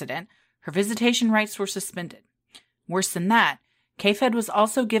this incident, her visitation rights were suspended. Worse than that, K-Fed was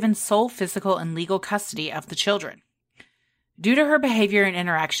also given sole physical and legal custody of the children. Due to her behavior and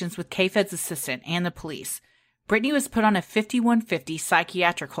interactions with K-Fed's assistant and the police, Britney was put on a 5150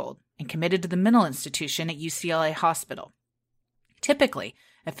 psychiatric hold and committed to the mental institution at UCLA Hospital. Typically,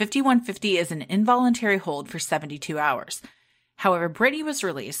 a 5150 is an involuntary hold for 72 hours. However, Britney was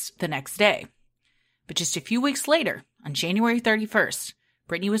released the next day. But just a few weeks later, on January 31st,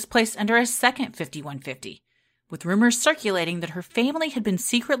 Brittany was placed under a second 5150, with rumors circulating that her family had been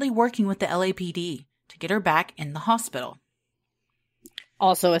secretly working with the LAPD to get her back in the hospital.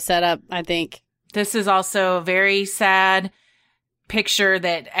 Also a setup, I think. This is also a very sad picture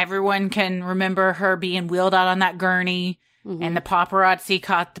that everyone can remember her being wheeled out on that gurney, and the paparazzi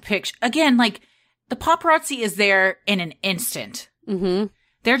caught the picture. Again, like, the paparazzi is there in an instant. Mm-hmm.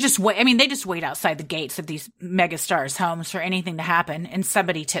 They're just they just wait outside the gates of these megastars' homes for anything to happen, and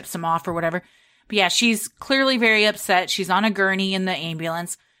somebody tips them off or whatever. But yeah, she's clearly very upset. She's on a gurney in the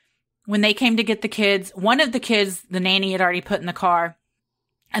ambulance. When they came to get the kids, one of the kids, the nanny had already put in the car,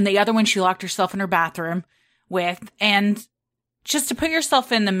 and the other one she locked herself in her bathroom with. And just to put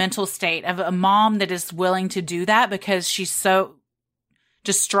yourself in the mental state of a mom that is willing to do that because she's so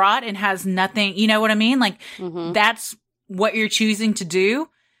distraught and has nothing, you know what I mean? Like, that's what you're choosing to do.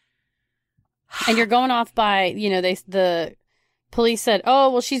 And you're going off by, the police said,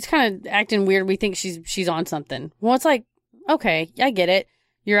 oh, well, she's kind of acting weird. We think she's on something. Well, it's like, okay, I get it.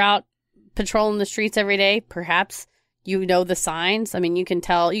 You're out patrolling the streets every day. Perhaps you know the signs. I mean, you can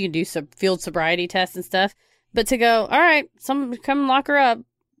tell, you can do some field sobriety tests and stuff. But to go, all right, someone come lock her up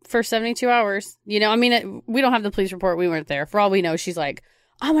for 72 hours. We don't have the police report. We weren't there. For all we know, she's like,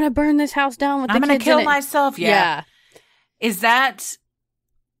 I'm going to burn this house down with the kids in it. I'm going to kill myself. Yeah. Is that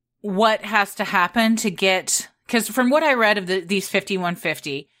what has to happen to get... Because from what I read of these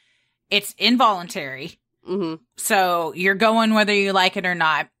 5150, it's involuntary. Mm-hmm. So you're going whether you like it or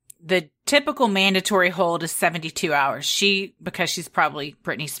not. The typical mandatory hold is 72 hours. Because she's probably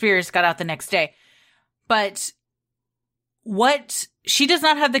Britney Spears, got out the next day. But she does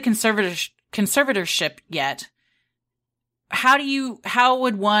not have the conservatorship yet. How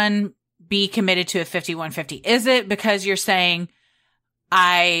would one be committed to a 5150? Is it because you're saying,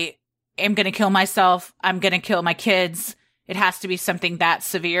 I am going to kill myself, I'm going to kill my kids? It has to be something that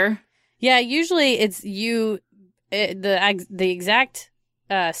severe? Yeah, usually it's the exact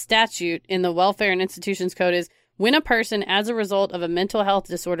statute in the Welfare and Institutions Code is when a person, as a result of a mental health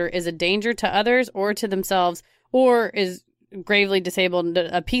disorder, is a danger to others or to themselves, or is gravely disabled,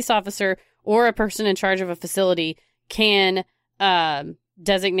 a peace officer or a person in charge of a facility can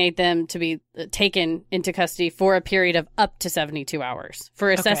designate them to be taken into custody for a period of up to 72 hours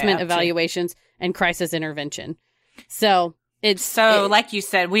for assessment, evaluations, and crisis intervention. So like you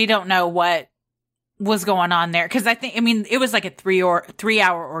said, we don't know what was going on there. Because it was like a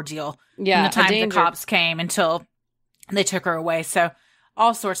 3-hour ordeal from the time the cops came until they took her away. So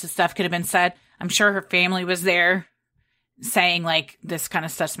all sorts of stuff could have been said. I'm sure her family was there saying, like, this kind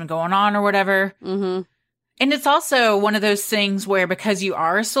of stuff's been going on or whatever. Mm-hmm. And it's also one of those things where because you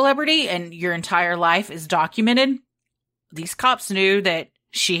are a celebrity and your entire life is documented, these cops knew that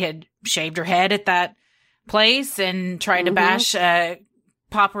she had shaved her head at that place and tried to bash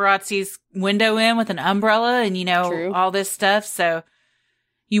paparazzi's window in with an umbrella and, True. all this stuff. So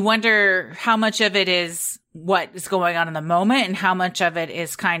you wonder how much of it is what is going on in the moment and how much of it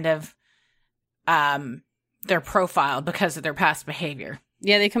is kind of their profile because of their past behavior.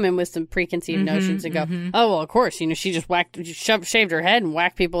 Yeah, they come in with some preconceived notions and go, oh, well, of course, she just shaved her head and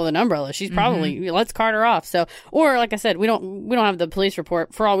whacked people with an umbrella. She's probably, let's cart her off. So, or like I said, we don't have the police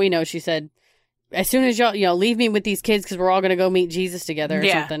report. For all we know, she said, as soon as y'all, leave me with these kids because we're all going to go meet Jesus together or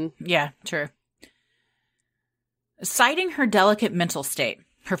something. Yeah, true. Citing her delicate mental state,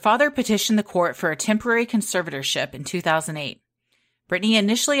 her father petitioned the court for a temporary conservatorship in 2008. Brittany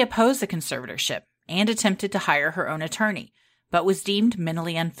initially opposed the conservatorship and attempted to hire her own attorney, but was deemed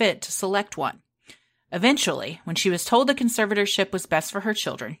mentally unfit to select one. Eventually, when she was told the conservatorship was best for her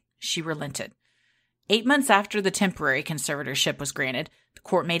children, she relented. 8 months after the temporary conservatorship was granted, the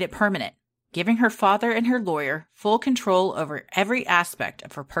court made it permanent, giving her father and her lawyer full control over every aspect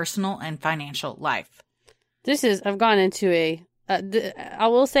of her personal and financial life. I've gone into I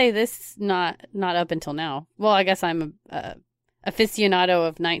will say this, not up until now. Well, I guess I'm a aficionado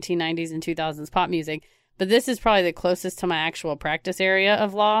of 1990s and 2000s pop music, but this is probably the closest to my actual practice area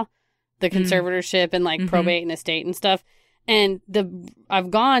of law, the conservatorship and like probate and estate and stuff. And I've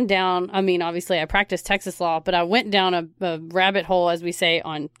gone down, obviously I practice Texas law, but I went down a rabbit hole, as we say,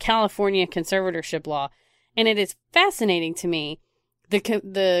 on California conservatorship law. And it is fascinating to me,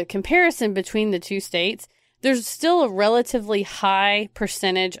 the comparison between the two states. There's still a relatively high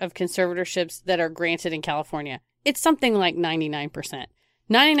percentage of conservatorships that are granted in California. It's something like 99%.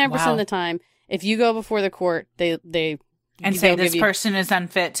 99% of the time, if you go before the court, they and say this person is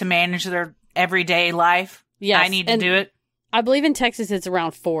unfit to manage their everyday life. Yes, I need to do it. I believe in Texas it's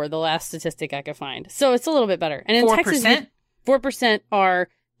around 4, the last statistic I could find. So it's a little bit better. And in 4%? Texas, 4% are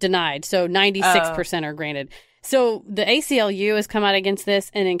denied. So 96% are granted. So the ACLU has come out against this.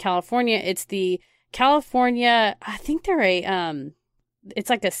 And in California, it's the California, I think they're it's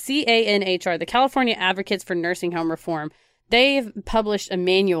like a CANHR, the California Advocates for Nursing Home Reform. They've published a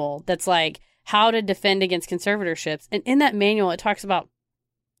manual that's like how to defend against conservatorships. And in that manual, it talks about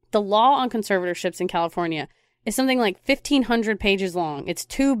the law on conservatorships in California is something like 1,500 pages long. It's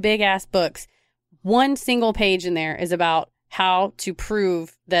 2 big-ass books. One single page in there is about how to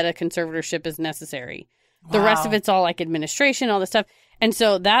prove that a conservatorship is necessary. Wow. The rest of it's all like administration, all this stuff. And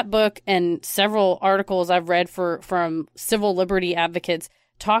so that book and several articles I've read from civil liberty advocates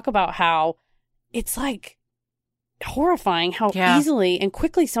talk about how it's like horrifying how easily and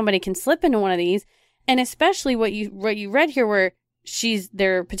quickly somebody can slip into one of these. And especially what you read here where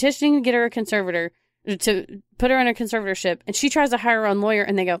they're petitioning to get her a conservator, to put her in a conservatorship, and she tries to hire her own lawyer,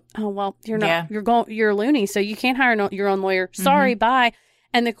 and they go, "Oh well, you're not, you're a loony, so you can't hire your own lawyer. Sorry, bye."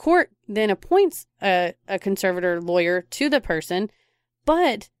 And the court then appoints a conservator lawyer to the person,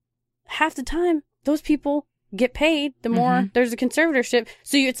 but half the time those people get paid the more there's a conservatorship.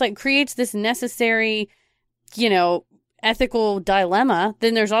 So it's like creates this necessary, ethical dilemma.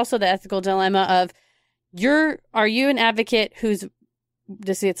 Then there's also the ethical dilemma of are you an advocate who's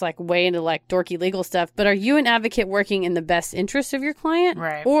it's like way into like dorky legal stuff, but are you an advocate working in the best interest of your client?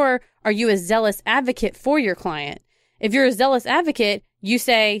 Right. Or are you a zealous advocate for your client? If you're a zealous advocate, you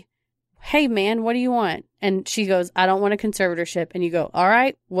say, "Hey man, what do you want?" And she goes, "I don't want a conservatorship." And you go, "All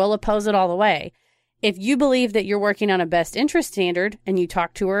right, we'll oppose it all the way." If you believe that you're working on a best interest standard and you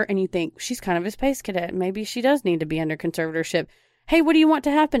talk to her and you think she's kind of a space cadet, maybe she does need to be under conservatorship. "Hey, what do you want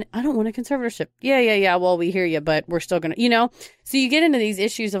to happen?" "I don't want a conservatorship." Yeah. Well, we hear you, but we're still going to, So you get into these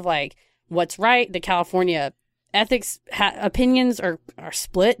issues of like, what's right? The California ethics opinions are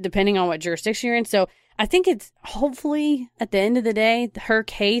split depending on what jurisdiction you're in. So I think it's hopefully at the end of the day, her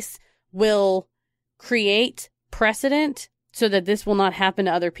case will create precedent so that this will not happen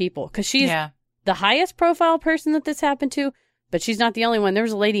to other people. Because she's the highest profile person that this happened to, but she's not the only one. There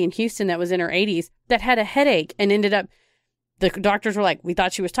was a lady in Houston that was in her 80s that had a headache and ended up, the doctors were like, "We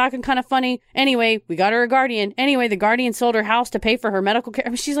thought she was talking kind of funny. Anyway, we got her a guardian. Anyway, the guardian sold her house to pay for her medical care." I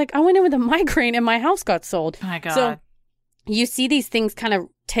mean, she's like, "I went in with a migraine and my house got sold." Oh my God. So you see these things kind of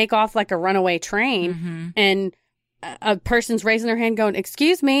take off like a runaway train, and a person's raising their hand going,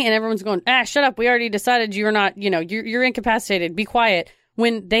 "Excuse me," and everyone's going, "Shut up. We already decided you're not, you're incapacitated. Be quiet,"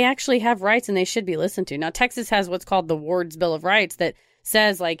 when they actually have rights and they should be listened to. Now, Texas has what's called the Ward's Bill of Rights that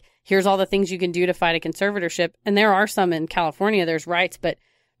says, like, here's all the things you can do to fight a conservatorship. And there are some in California, there's rights, but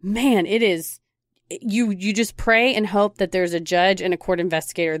man, it is, you just pray and hope that there's a judge and a court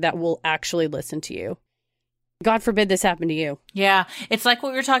investigator that will actually listen to you. God forbid this happen to you. Yeah. It's like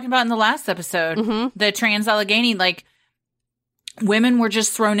what we were talking about in the last episode, the trans Allegheny, like women were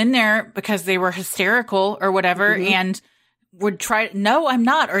just thrown in there because they were hysterical or whatever and would try, "No, I'm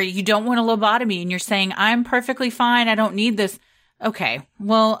not." Or "You don't want a lobotomy." And you're saying, "I'm perfectly fine. I don't need this." Okay,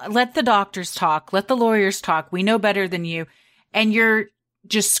 well, let the doctors talk. Let the lawyers talk. We know better than you. And you're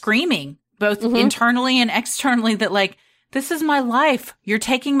just screaming, both internally and externally, that like, this is my life. You're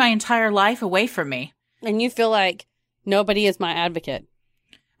taking my entire life away from me. And you feel like nobody is my advocate.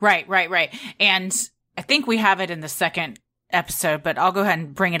 Right. And I think we have it in the second episode, but I'll go ahead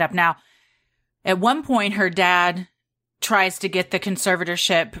and bring it up now. At one point, her dad tries to get the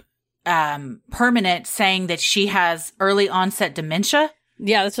conservatorship permanent, saying that she has early onset dementia.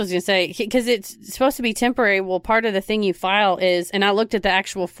 Yeah, that's what I was going to say. Because it's supposed to be temporary. Well, part of the thing you file is, and I looked at the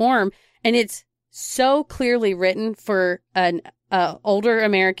actual form, and it's so clearly written for an older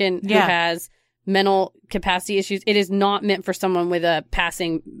American who has mental capacity issues. It is not meant for someone with a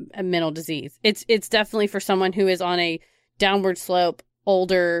passing mental disease. It's definitely for someone who is on a downward slope,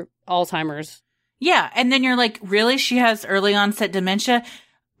 older, Alzheimer's. Yeah, and then you're like, really? She has early onset dementia?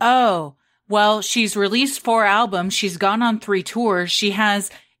 Oh, well, she's released 4 albums. She's gone on 3 tours. She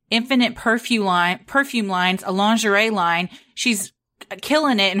has infinite perfume lines, a lingerie line. She's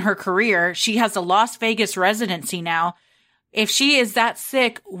killing it in her career. She has a Las Vegas residency now. If she is that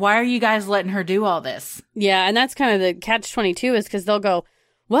sick, why are you guys letting her do all this? Yeah, and that's kind of the catch-22 is because they'll go,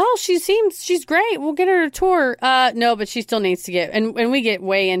 "Well, she's great. We'll get her a tour." No, but she still needs to get, and we get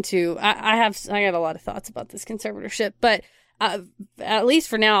way into, I got a lot of thoughts about this conservatorship, but at least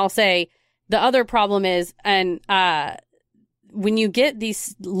for now, I'll say the other problem is, and when you get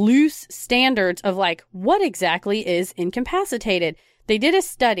these loose standards of like, what exactly is incapacitated? They did a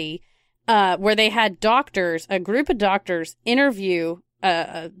study where they had a group of doctors interview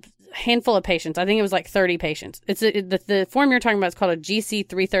a handful of patients. I think it was like 30 patients. It's the form you're talking about is called a GC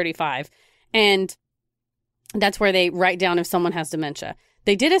 335. And that's where they write down if someone has dementia.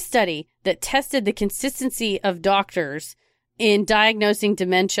 They did a study that tested the consistency of doctors in diagnosing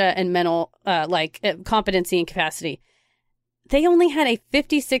dementia and mental, competency and capacity. They only had a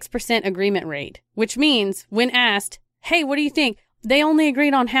 56% agreement rate, which means when asked, hey, what do you think? They only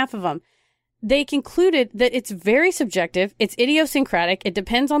agreed on half of them. They concluded that it's very subjective. It's idiosyncratic. It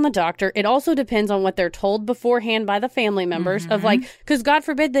depends on the doctor. It also depends on what they're told beforehand by the family members of because God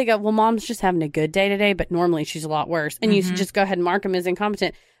forbid they go, well, mom's just having a good day today, but normally she's a lot worse. And you just go ahead and mark them as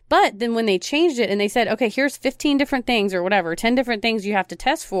incompetent. But then when they changed it and they said, okay, here's 15 different things or whatever, 10 different things you have to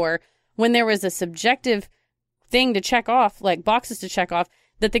test for, when there was a subjective thing to check off, like boxes to check off,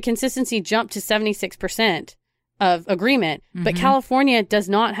 that the consistency jumped to 76%. Of agreement, but California does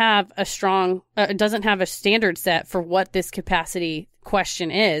not have a strong, doesn't have a standard set for what this capacity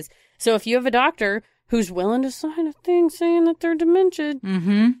question is. So if you have a doctor who's willing to sign a thing saying that they're dementia,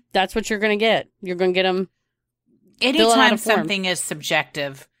 that's what you're going to get. You're going to get them. Anytime something is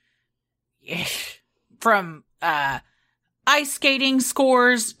subjective, from ice skating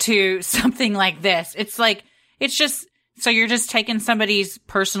scores to something like this, it's just, so you're just taking somebody's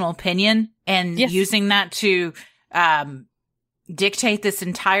personal opinion and using that to dictate this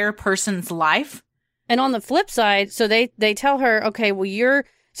entire person's life. And on the flip side, so they tell her, okay, well,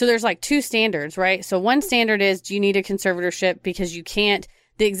 so there's like two standards, right? So one standard is, do you need a conservatorship because you can't,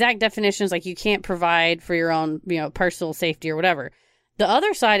 the exact definition is like you can't provide for your own, personal safety or whatever. The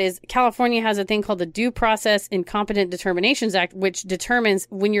other side is California has a thing called the Due Process and Competent Determinations Act, which determines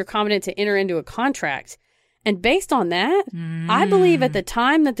when you're competent to enter into a contract. And based on that, I believe at the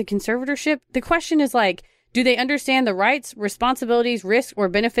time that the conservatorship, the question is like, do they understand the rights, responsibilities, risks, or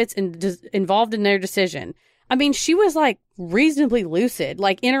benefits involved in their decision? I mean, she was like reasonably lucid,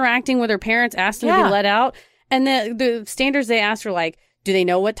 like interacting with her parents, asked them to be let out. And the standards they asked are like, do they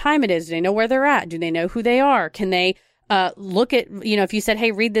know what time it is? Do they know where they're at? Do they know who they are? Can they look at, if you said,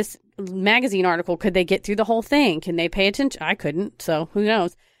 hey, read this magazine article, could they get through the whole thing? Can they pay attention? I couldn't, so who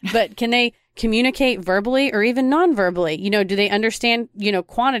knows? But can they communicate verbally or even non-verbally? Do they understand,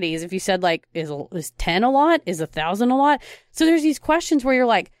 quantities? If you said like, is 10 a lot? Is 1,000 a lot? So there's these questions where you're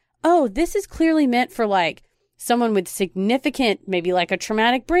like, oh, this is clearly meant for like someone with significant, maybe like a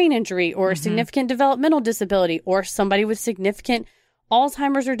traumatic brain injury or a significant developmental disability or somebody with significant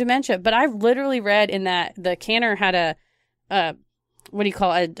Alzheimer's or dementia. But I've literally read in that the Canner had a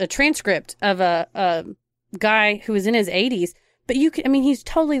transcript of a guy who was in his 80s. But he's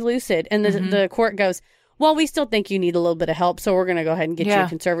totally lucid. And the court goes, well, we still think you need a little bit of help, so we're going to go ahead and get you a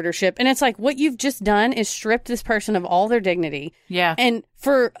conservatorship. And it's like, what you've just done is stripped this person of all their dignity. Yeah. And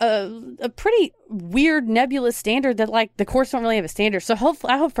for a pretty weird, nebulous standard that, like, the courts don't really have a standard. So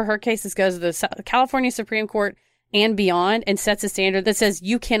I hope for her case this goes to the California Supreme Court and beyond and sets a standard that says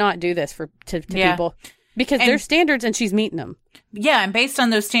you cannot do this to people. Because there's standards and she's meeting them. Yeah, and based on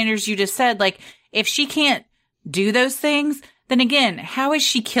those standards you just said, like, if she can't do those things, then again, how is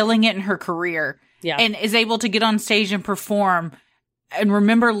she killing it in her career? Yeah. And is able to get on stage and perform and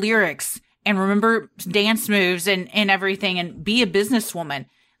remember lyrics and remember dance moves and everything and be a businesswoman?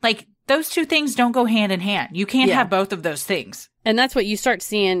 Like, those two things don't go hand in hand. You can't have both of those things. And that's what you start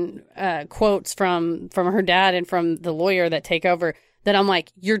seeing quotes from her dad and from the lawyer that take over, that I'm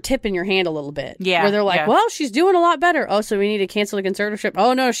like, you're tipping your hand a little bit. Yeah. Where they're like, well, she's doing a lot better. Oh, so we need to cancel the conservatorship.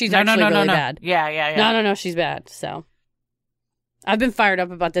 Oh, no, she's actually really bad. Yeah. No, she's bad. So I've been fired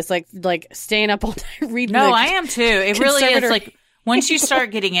up about this, like staying up all night reading. No, I am too. It really is like once you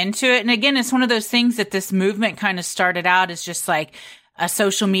start getting into it. And again, it's one of those things that this movement kind of started out as just like a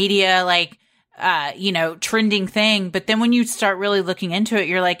social media, like, trending thing. But then when you start really looking into it,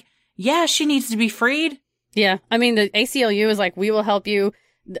 you're like, yeah, she needs to be freed. Yeah. I mean, the ACLU is like, we will help you.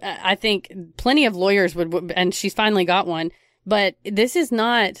 I think plenty of lawyers would, and she's finally got one. But this is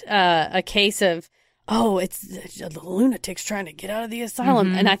not a case of, oh, it's the lunatics trying to get out of the asylum.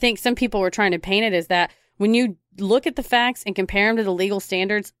 Mm-hmm. And I think some people were trying to paint it as that. When you look at the facts and compare them to the legal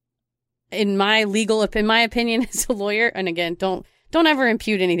standards, in my opinion as a lawyer, and again, don't ever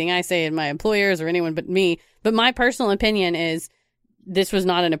impute anything I say in my employers or anyone but me, but my personal opinion is this was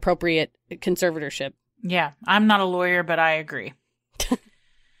not an appropriate conservatorship. Yeah, I'm not a lawyer, but I agree. Well,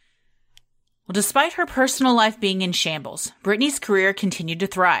 despite her personal life being in shambles, Britney's career continued to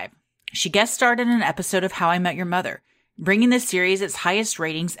thrive. She guest starred in an episode of How I Met Your Mother, bringing the series its highest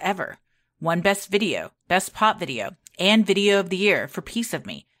ratings ever. Won Best Video, Best Pop Video, and Video of the Year for Piece of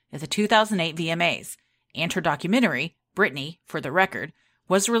Me at the 2008 VMAs. And her documentary, Britney, for the Record,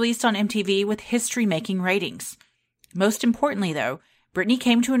 was released on MTV with history-making ratings. Most importantly, though, Britney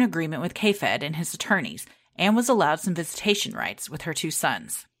came to an agreement with K-Fed and his attorneys and was allowed some visitation rights with her two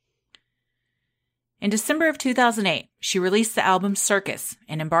sons. In December of 2008, she released the album Circus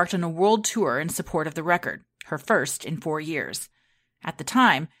and embarked on a world tour in support of the record, her first in 4 years. At the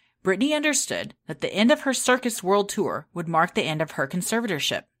time, Britney understood that the end of her Circus world tour would mark the end of her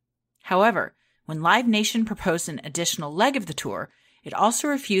conservatorship. However, when Live Nation proposed an additional leg of the tour, it also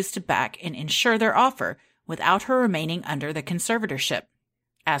refused to back and insure their offer without her remaining under the conservatorship.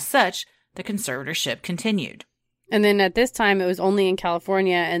 As such, the conservatorship continued. And then at this time, it was only in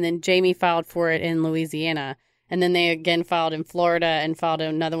California, and then Jamie filed for it in Louisiana. And then they again filed in Florida and filed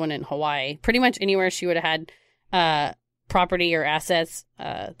another one in Hawaii. Pretty much anywhere she would have had property or assets,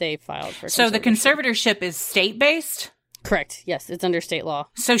 they filed for. So the conservatorship is state-based? Correct. Yes, it's under state law.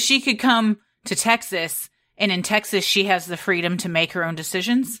 So she could come to Texas, and in Texas, she has the freedom to make her own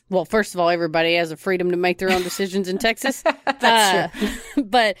decisions? Well, first of all, everybody has the freedom to make their own decisions in Texas. That's true.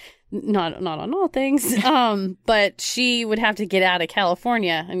 But not on all things. But she would have to get out of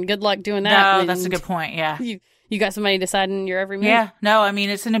California, and good luck doing that. No, that's a good point, yeah. You got somebody deciding your every move? Yeah, no, I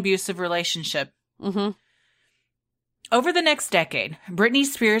mean, it's an abusive relationship. Mm-hmm. Over the next decade, Britney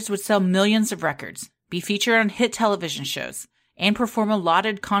Spears would sell millions of records, be featured on hit television shows, and perform a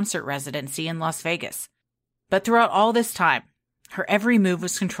lauded concert residency in Las Vegas. But throughout all this time, her every move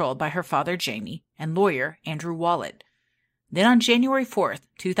was controlled by her father, Jamie, and lawyer, Andrew Wallet. Then on January 4th,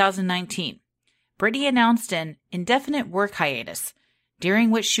 2019, Britney announced an indefinite work hiatus,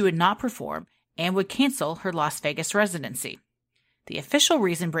 during which she would not perform and would cancel her Las Vegas residency. The official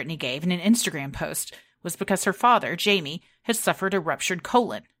reason Britney gave in an Instagram post was because her father, Jamie, had suffered a ruptured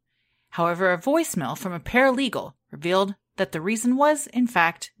colon. However, a voicemail from a paralegal revealed that the reason was, in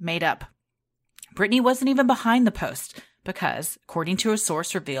fact, made up. Britney wasn't even behind the post because, according to a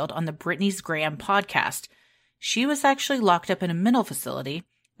source revealed on the Britney's Graham podcast, she was actually locked up in a mental facility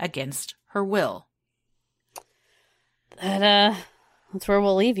against her will. That's where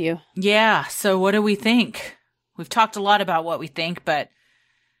we'll leave you. Yeah, so what do we think? We've talked a lot about what we think, but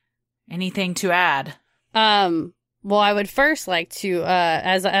anything to add? Well, I would first like to,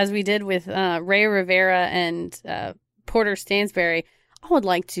 as we did with Ray Rivera and Porter Stansberry, I would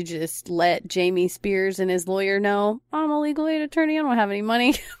like to just let Jamie Spears and his lawyer know, I'm a legal aid attorney. I don't have any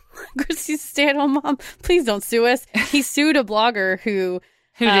money. Chrissy's a stay-at-home mom. Please don't sue us. He sued a blogger who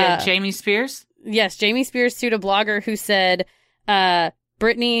did? Jamie Spears? Yes, Jamie Spears sued a blogger who said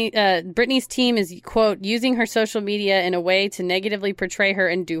Britney's team is, quote, using her social media in a way to negatively portray her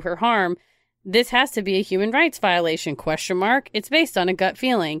and do her harm. This has to be a human rights violation, ? It's based on a gut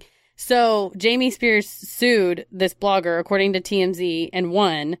feeling. So Jamie Spears sued this blogger, according to TMZ, and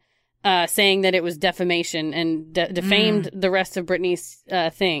won, saying that it was defamation and defamed the rest of Britney's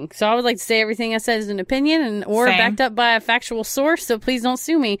thing. So I would like to say everything I said is an opinion or backed up by a factual source, so please don't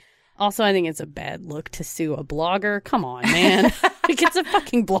sue me. Also, I think it's a bad look to sue a blogger. Come on, man. Like, it's a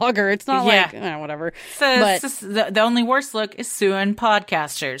fucking blogger. It's not like, whatever. So but the only worst look is suing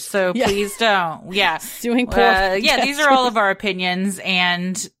podcasters. So please don't. Yeah. Suing podcasters. Yeah, these are all of our opinions,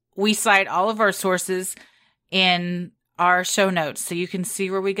 and we cite all of our sources in our show notes, so you can see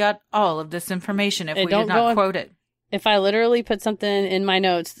where we got all of this information if we did not quote it. If I literally put something in my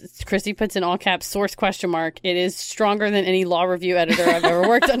notes, Chrissy puts in all caps, source ? It is stronger than any law review editor I've ever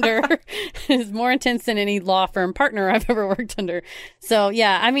worked under. It is more intense than any law firm partner I've ever worked under. So,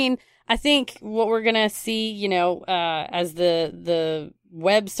 yeah, I mean, I think what we're going to see, as the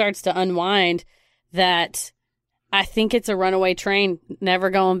web starts to unwind, that I think it's a runaway train, never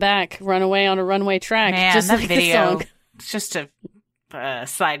going back, runaway on a runway track. Man, just that like video, the song. Just a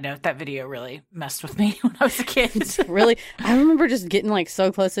side note, that video really messed with me when I was a kid. Really? I remember just getting like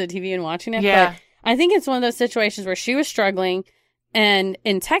so close to the TV and watching it. Yeah. But I think it's one of those situations where she was struggling. And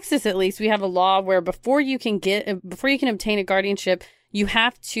in Texas, at least, we have a law where before you can obtain a guardianship, you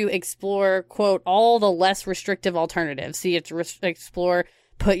have to explore, quote, all the less restrictive alternatives. So you have to explore,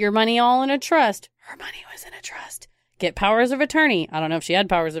 put your money all in a trust. Her money was in a trust. Get powers of attorney. I don't know if she had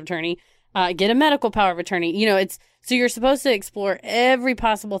powers of attorney. Get a medical power of attorney. So you're supposed to explore every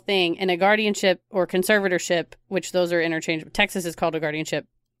possible thing, and a guardianship or conservatorship, which those are interchangeable. Texas is called a guardianship.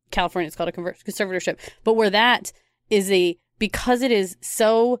 California is called a conservatorship. But where that is because it is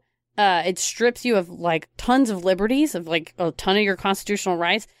so, it strips you of like tons of liberties, of like a ton of your constitutional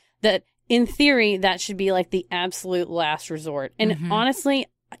rights, that in theory, that should be like the absolute last resort. And honestly,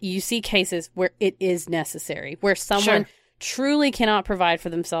 you see cases where it is necessary, where someone truly cannot provide for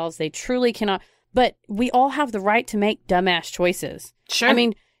themselves. They truly cannot. But we all have the right to make dumbass choices. Sure. I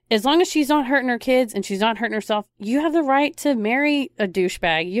mean, as long as she's not hurting her kids and she's not hurting herself, you have the right to marry a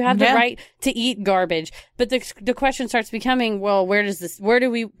douchebag. You have the right to eat garbage. But the question starts becoming, well, where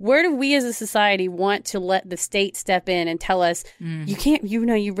do we as a society want to let the state step in and tell us you can't,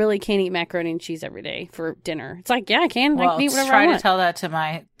 you really can't eat macaroni and cheese every day for dinner? It's like, yeah, I can. Well, I can eat whatever I try want. to tell that to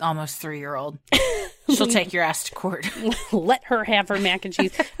my almost 3-year-old. She'll take your ass to court. Let her have her mac and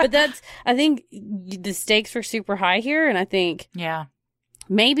cheese. But I think the stakes were super high here. And I think,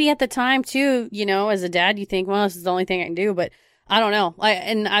 maybe at the time too, as a dad, you think, well, this is the only thing I can do, but I don't know.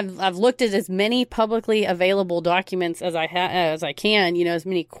 I've looked at as many publicly available documents as I can, as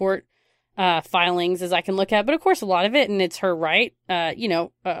many court filings as I can look at. But of course, a lot of it, and it's her right. A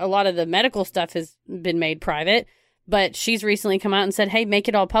lot of the medical stuff has been made private. But she's recently come out and said, hey, make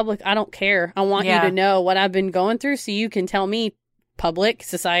it all public. I don't care. I want you to know what I've been going through so you can tell me, public,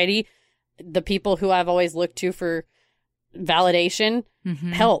 society, the people who I've always looked to for validation,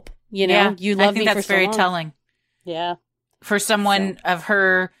 help. You love me for so long. I think that's very telling. Yeah. For someone of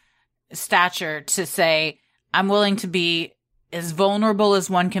her stature to say, I'm willing to be as vulnerable as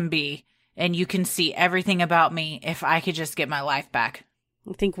one can be, and you can see everything about me if I could just get my life back.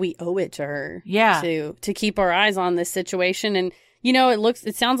 I think we owe it to her to keep our eyes on this situation. And,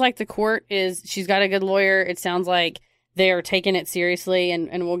 it sounds like the court she's got a good lawyer. It sounds like they're taking it seriously,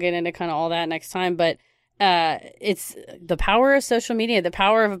 and we'll get into kind of all that next time. But it's the power of social media, the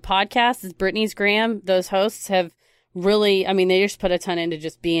power of a podcast. Is Brittany's Graham. Those hosts have really, they just put a ton into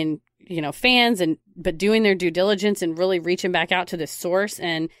just being, fans but doing their due diligence and really reaching back out to the source.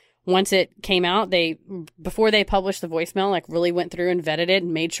 And once it came out, before they published the voicemail, really went through and vetted it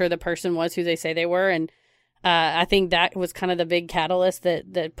and made sure the person was who they say they were. And I think that was kind of the big catalyst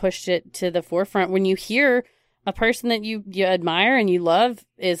that pushed it to the forefront. When you hear a person that you admire and you love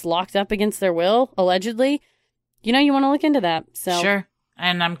is locked up against their will, allegedly, you want to look into that. So sure.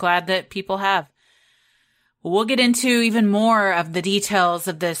 And I'm glad that people have. We'll get into even more of the details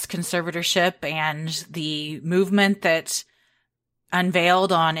of this conservatorship and the movement that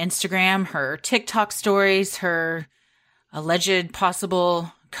unveiled on Instagram, her TikTok stories, her alleged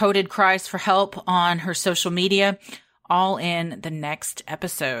possible coded cries for help on her social media, all in the next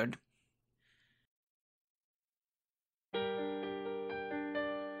episode.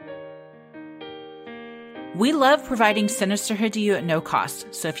 We love providing Sinisterhood to you at no cost,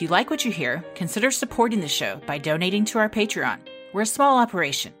 so if you like what you hear, consider supporting the show by donating to our Patreon. We're a small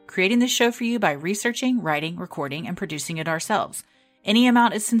operation, creating the show for you by researching, writing, recording, and producing it ourselves. Any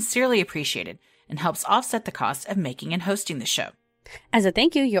amount is sincerely appreciated and helps offset the cost of making and hosting the show. As a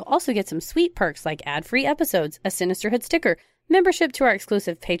thank you, you'll also get some sweet perks like ad-free episodes, a Sinisterhood sticker, membership to our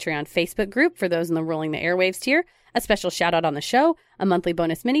exclusive Patreon Facebook group for those in the Rolling the Airwaves tier, a special shout-out on the show, a monthly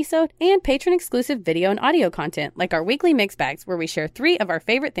bonus mini-sode, and patron-exclusive video and audio content like our weekly mix bags where we share 3 of our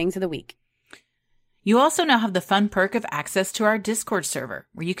favorite things of the week. You also now have the fun perk of access to our Discord server,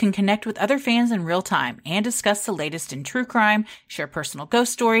 where you can connect with other fans in real time and discuss the latest in true crime, share personal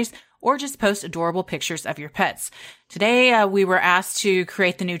ghost stories, or just post adorable pictures of your pets. Today, we were asked to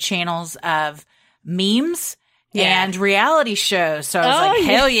create the new channels of memes and reality shows. So I was like,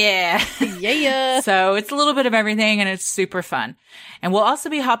 hell yeah. Yeah. So it's a little bit of everything, and it's super fun. And we'll also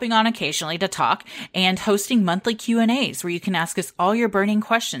be hopping on occasionally to talk and hosting monthly Q&As where you can ask us all your burning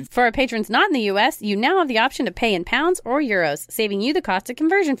questions. For our patrons not in the U.S., you now have the option to pay in pounds or euros, saving you the cost of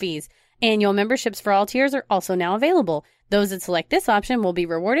conversion fees. Annual memberships for all tiers are also now available. Those that select this option will be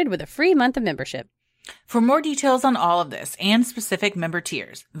rewarded with a free month of membership. For more details on all of this and specific member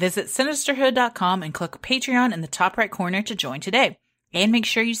tiers, visit Sinisterhood.com and click Patreon in the top right corner to join today. And make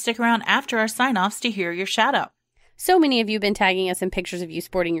sure you stick around after our sign-offs to hear your shout-out. So many of you have been tagging us in pictures of you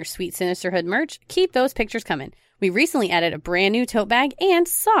sporting your sweet Sinisterhood merch. Keep those pictures coming. We recently added a brand new tote bag and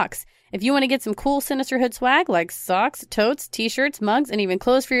socks. If you want to get some cool Sinisterhood swag like socks, totes, t-shirts, mugs, and even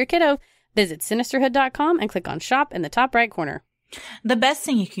clothes for your kiddo, visit Sinisterhood.com and click on Shop in the top right corner. The best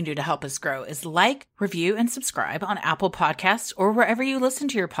thing you can do to help us grow is like, review, and subscribe on Apple Podcasts or wherever you listen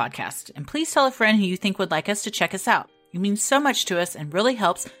to your podcast. And please tell a friend who you think would like us to check us out. It means so much to us and really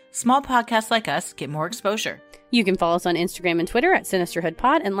helps small podcasts like us get more exposure. You can follow us on Instagram and Twitter at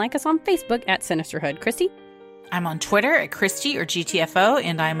SinisterhoodPod and like us on Facebook at Sinisterhood. Christy? I'm on Twitter at Christy or GTFO,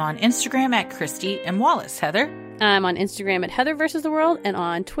 and I'm on Instagram at Christy M. Wallace. Heather? I'm on Instagram at Heather vs. the World and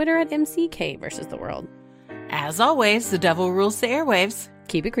on Twitter at MCK vs. the World. As always, the devil rules the airwaves.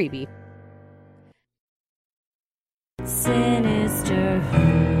 Keep it creepy. Sinisterhood.